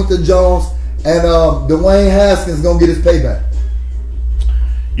didn't. They went to Jones. And Dwayne Haskins is going to get his payback.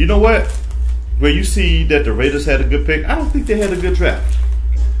 You know what? Where you see that the Raiders had a good pick, I don't think they had a good draft.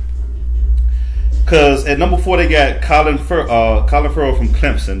 Because at number 4, they got Colin Farrell from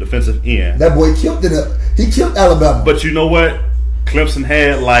Clemson, defensive end. That boy killed it. He killed Alabama. But you know what? Clemson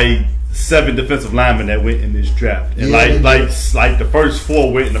had like 7 defensive linemen that went in this draft. And like the first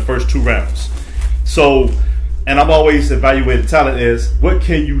 4 went in the first 2 rounds. So... And I've always evaluated talent as what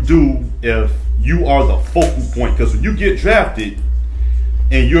can you do if you are the focal point? Because when you get drafted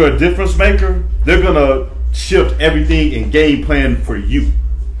and you're a difference maker, they're going to shift everything and game plan for you.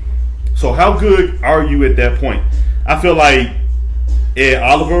 So how good are you at that point? I feel like Ed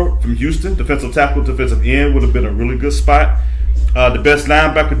Oliver from Houston, defensive tackle, defensive end, would have been a really good spot. The best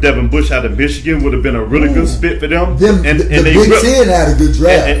linebacker, Devin Bush out of Michigan, would have been a really good fit for them. The Big Ten had a good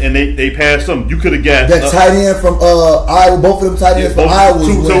draft. And they passed them. You could have got that tight end from Iowa. Both of them tight ends from Iowa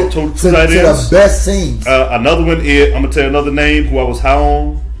to the best teams. Another one is, I'm going to tell you another name who I was high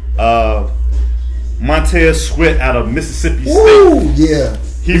on. Montez Sweat out of Mississippi State. Ooh, yeah.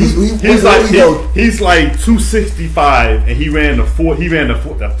 He's like 265, and he ran the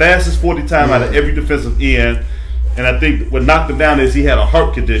fastest 40 time out of every defensive end. And I think what knocked him down is he had a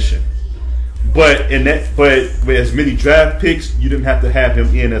heart condition. But with as many draft picks, you didn't have to have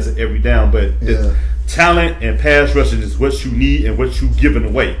him in as an every down. But talent and pass rushing is what you need and what you've given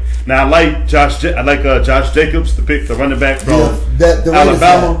away. Now I like Josh Jacobs, the running back from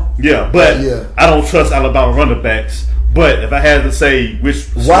Alabama. But I don't trust Alabama running backs. But if I had to say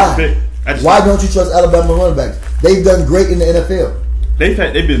why don't you trust Alabama running backs? They've done great in the NFL. They've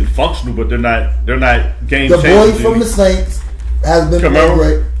been functional, but they're not game changers. The boy from the Saints has been playing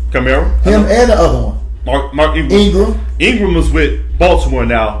great. Camaro, him and the other one, Mark Ingram. Ingram was with Baltimore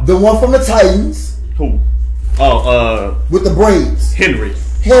now. The one from the Titans. Who? With the Braves. Henry.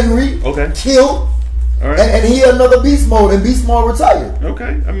 Okay. Killed. All right. And he had another beast mode, and beast mode retired.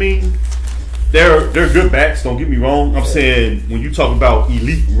 Okay. I mean, they're good backs. Don't get me wrong. I'm saying when you talk about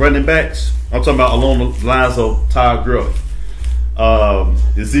elite running backs, I'm talking about along the lines of Todd Gurley.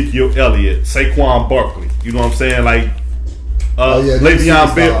 Ezekiel Elliott, Saquon Barkley. You know what I'm saying? Like Le'Veon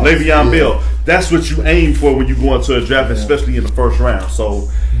Le'Veon Bell. That's what you aim for when you go into a draft, especially in the first round. So,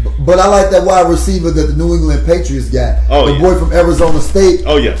 but I like that wide receiver that the New England Patriots got. The boy from Arizona State.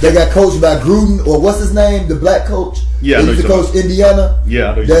 Oh yeah, they got coached by Gruden, or what's his name, the black coach. Yeah, he used to coach Indiana.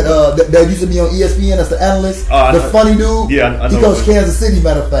 Yeah, that used to be on ESPN as the analyst. The funny dude. Yeah, I he know coached Kansas City.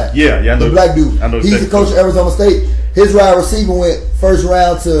 Matter of fact. Yeah, I know the black dude. I know. He's the coach of Arizona State. His wide receiver went first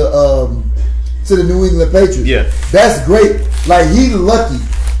round to the New England Patriots. Yeah, that's great. Like, he's lucky.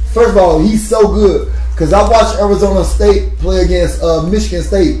 First of all, he's so good because I watched Arizona State play against Michigan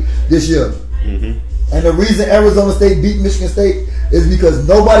State this year, and the reason Arizona State beat Michigan State is because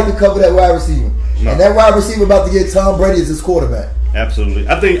nobody could cover that wide receiver, and that wide receiver about to get Tom Brady as his quarterback. Absolutely.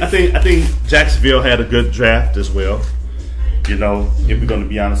 I think Jacksonville had a good draft as well. You know, if we're going to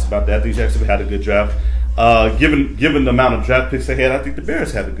be honest about that, I think Jacksonville had a good draft. Given the amount of draft picks they had, I think the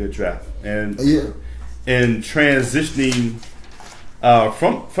Bears had a good draft. And transitioning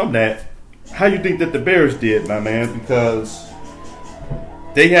from that, how you think that the Bears did, my man? Because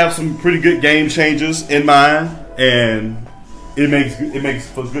they have some pretty good game changers in mind, and it makes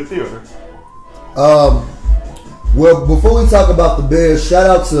for good theater. Well, before we talk about the Bears, shout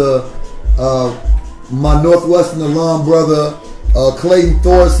out to my Northwestern alum brother, Clayton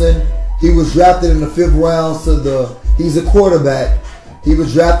Thorson. He was drafted in the 5th round he's a quarterback. He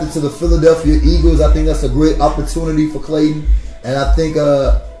was drafted to the Philadelphia Eagles. I think that's a great opportunity for Clayton. And I think,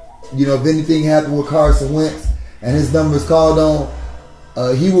 if anything happened with Carson Wentz and his number is called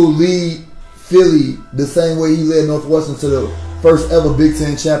on, he will lead Philly the same way he led Northwestern to the first ever Big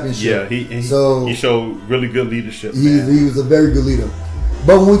Ten championship. Yeah, he showed really good leadership. He was a very good leader.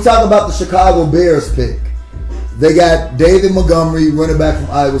 But when we talk about the Chicago Bears pick, they got David Montgomery, running back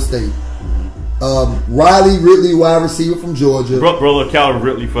from Iowa State. Riley Ridley, wide receiver from Georgia. Brother Calvin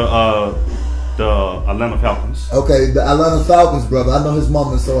Ridley for the Atlanta Falcons. Okay, the Atlanta Falcons, brother. I know his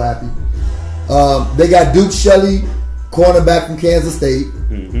mom is so happy. They got Duke Shelley, cornerback from Kansas State.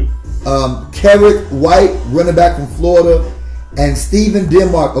 Kerrick White, running back from Florida. And Stephen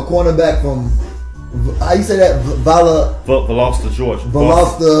Denmark, a cornerback from, how you say that? Valdosta, Georgia.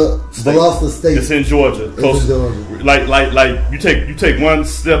 Valdosta State. It's in Georgia. It's in Georgia. Like you take one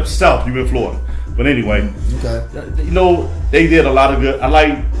step south, you in Florida. But anyway, they did a lot of good.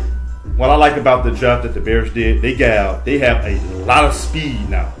 What I like about the draft that the Bears did. They have a lot of speed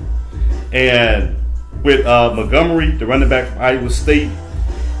now, and with Montgomery, the running back from Iowa State,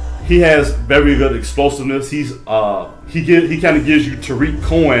 he has very good explosiveness. He kind of gives you Tariq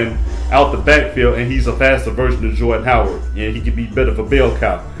Cohen out the backfield, and he's a faster version of Jordan Howard, and he could be better for bell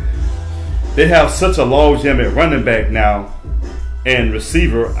cow. They have such a logjam at running back now and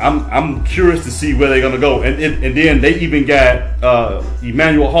receiver. I'm curious to see where they're gonna go, and then they even got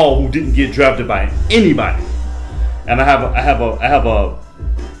Emmanuel Hall, who didn't get drafted by anybody, and I have a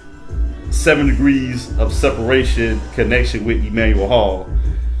 7 degrees of separation connection with Emmanuel Hall.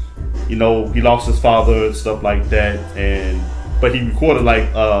 You know, he lost his father and stuff like that, but he recorded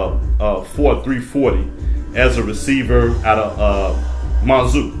like 340 as a receiver out of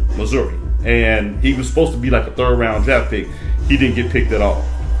Missouri, and he was supposed to be like a 3rd round draft pick. He didn't get picked at all.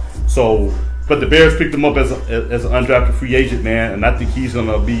 So, but the Bears picked him up as an undrafted free agent, man, and I think he's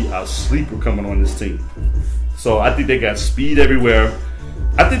gonna be a sleeper coming on this team. So I think they got speed everywhere.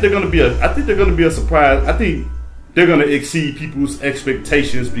 I think they're gonna be a surprise. I think they're going to exceed people's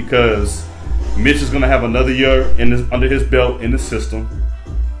expectations because Mitch is going to have another year under his belt in the system.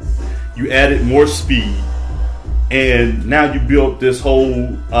 You added more speed, and now you built this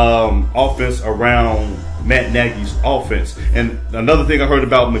whole offense around Matt Nagy's offense. And another thing I heard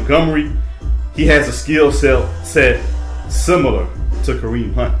about Montgomery, he has a skill set similar to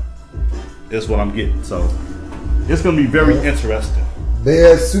Kareem Hunt. Is what I'm getting. So it's going to be very interesting.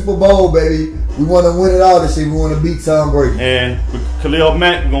 Bears Super Bowl, baby. We want to win it all this year. We want to beat Tom Brady. And with Khalil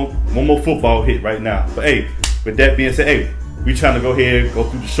Mack, we're going one more football hit right now. But hey, with that being said, hey, we trying to go ahead, go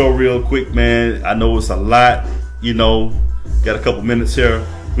through the show real quick, man. I know it's a lot, got a couple minutes here.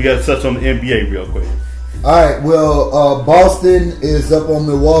 We got to touch on the NBA real quick. All right, well, Boston is up on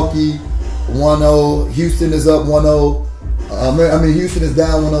Milwaukee 1-0. Houston is up 1-0. Houston is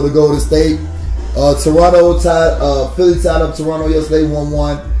down 1-0 to Golden State. Toronto Philly tied up Toronto yesterday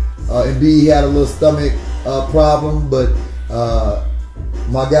 1-1. Embiid had a little stomach problem, but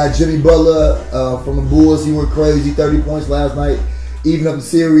my guy Jimmy Butler from the Bulls, he went crazy, 30 points last night, even up the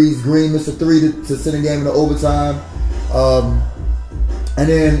series. Green missed a 3 to send the game into overtime. And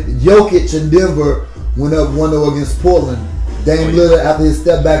then Jokic in Denver went up 1-0 against Portland. Dame Lillard after his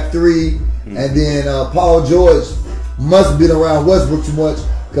step back 3, and then Paul George must have been around Westbrook too much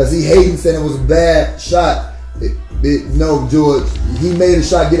because he hating saying it was a bad shot. No, George, he made a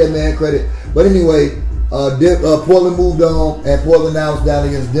shot. Get that man credit. But anyway, Portland moved on, and Portland now is down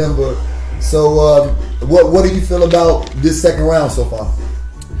against Denver. So, what do you feel about this second round so far?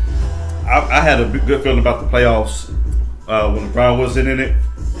 I had a good feeling about the playoffs when LeBron wasn't in it.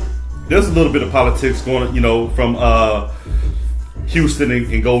 There's a little bit of politics going, from Houston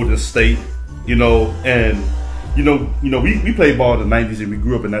and Golden State, and we played ball in the 90s and we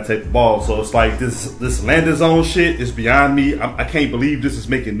grew up in that type of ball. So it's like this landing zone shit is beyond me. I can't believe this is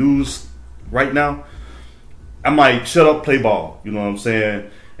making news right now. I might shut up, play ball. You know what I'm saying?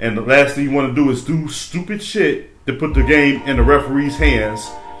 And the last thing you want to do is do stupid shit to put the game in the referee's hands.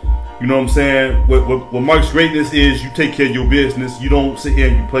 You know what I'm saying? What Mark's greatness is, you take care of your business. You don't sit here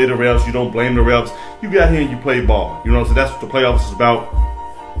and you play the refs. You don't blame the refs. You get out here and you play ball. You know, so that's what the playoffs is about.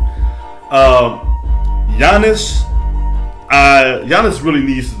 Giannis really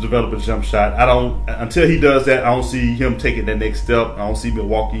needs to develop a jump shot. Until he does that, I don't see him taking that next step. I don't see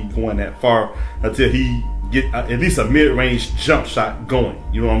Milwaukee going that far until he get at least a mid-range jump shot going.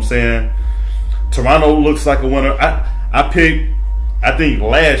 You know what I'm saying? Toronto looks like a winner. I think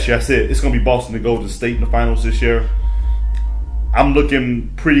last year I said it's going to be Boston and Golden State in the finals this year. I'm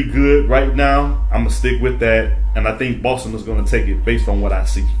looking pretty good right now. I'm going to stick with that. And I think Boston is going to take it based on what I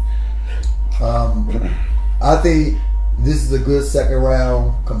see. I think this is a good second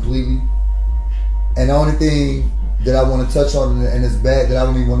round completely. And the only thing that I want to touch on, and it's bad that I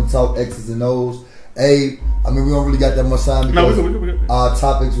don't even want to talk X's and O's. We don't really got that much time because our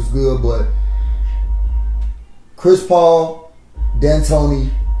topics was good, but Chris Paul, D'Antoni,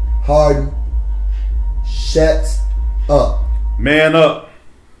 Harden, shut up. Man up.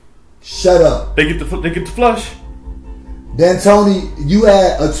 Shut up. They get the flush. D'Antoni, you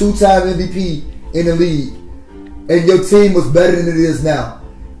had a 2-time MVP in the league, and your team was better than it is now,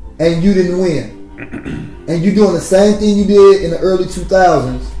 and you didn't win. And you doing the same thing you did in the early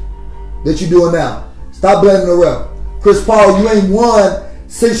 2000s that you're doing now. Stop blaming the ref. Chris Paul, you ain't won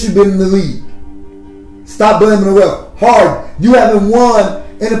since you've been in the league. Stop blaming the ref. Harden, you haven't won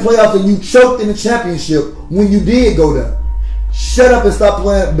in the playoffs and you choked in the championship when you did go there. Shut up and stop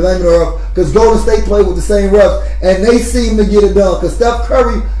blaming the ref, because Golden State played with the same refs and they seem to get it done, because Steph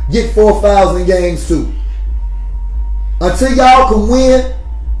Curry get 4 fouls in games too. Until y'all can win,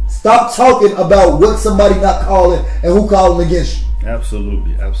 stop talking about what somebody not calling and who calling against you.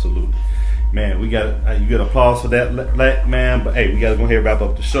 Absolutely. Man, you got applause for that, man. But hey, we gotta go ahead and wrap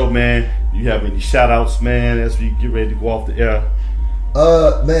up the show, man. You have any shout outs, man, as we get ready to go off the air?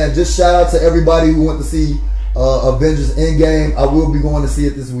 Man, just shout out to everybody who went to see Avengers Endgame. I will be going to see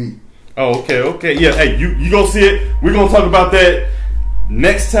it this week. Oh, okay. Yeah, hey, you gonna see it. We're gonna talk about that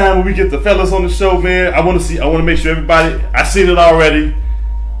next time when we get the fellas on the show, man. I want to make sure everybody, I seen it already.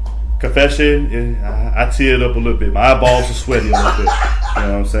 Confession, I teared up a little bit. My eyeballs are sweaty a little bit. You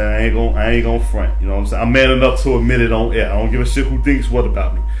know what I'm saying? I ain't gonna front. You know what I'm saying? I'm man enough to admit it on air. I don't give a shit who thinks what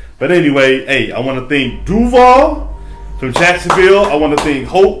about me. But anyway, hey, I want to thank Duval from Jacksonville. I want to thank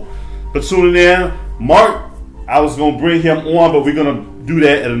Hope for tuning in. Mark, I was gonna bring him on, but we're gonna do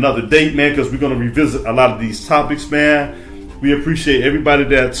that at another date, man, because we're gonna revisit a lot of these topics, man. We appreciate everybody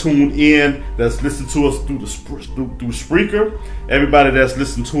that tuned in, that's listened to us through Spreaker, everybody that's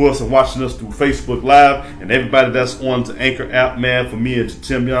listened to us and watching us through Facebook Live, and everybody that's on the Anchor app, man. For me and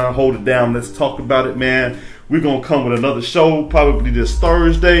Tim Young, hold it down. Let's talk about it, man. We're going to come with another show probably this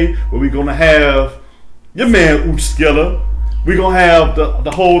Thursday, where we're going to have your man, Ooch Skiller. We're going to have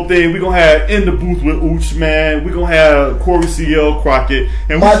the whole thing. We're going to have In the Booth with Ooch, man. We're going to have Corey C.L. Crockett.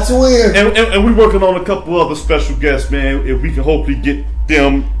 And my twin. And we're working on a couple other special guests, man, if we can hopefully get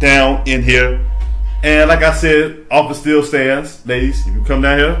them down in here. And like I said, offer still stands. Ladies, if you come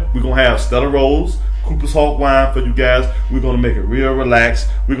down here, we're going to have Stella Rose, Cooper's Hawk Wine for you guys. We're going to make it real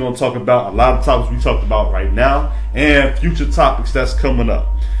relaxed. We're going to talk about a lot of topics we talked about right now and future topics that's coming up.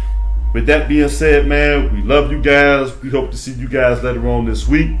 With that being said, man, we love you guys. We hope to see you guys later on this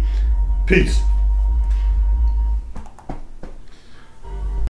week. Peace.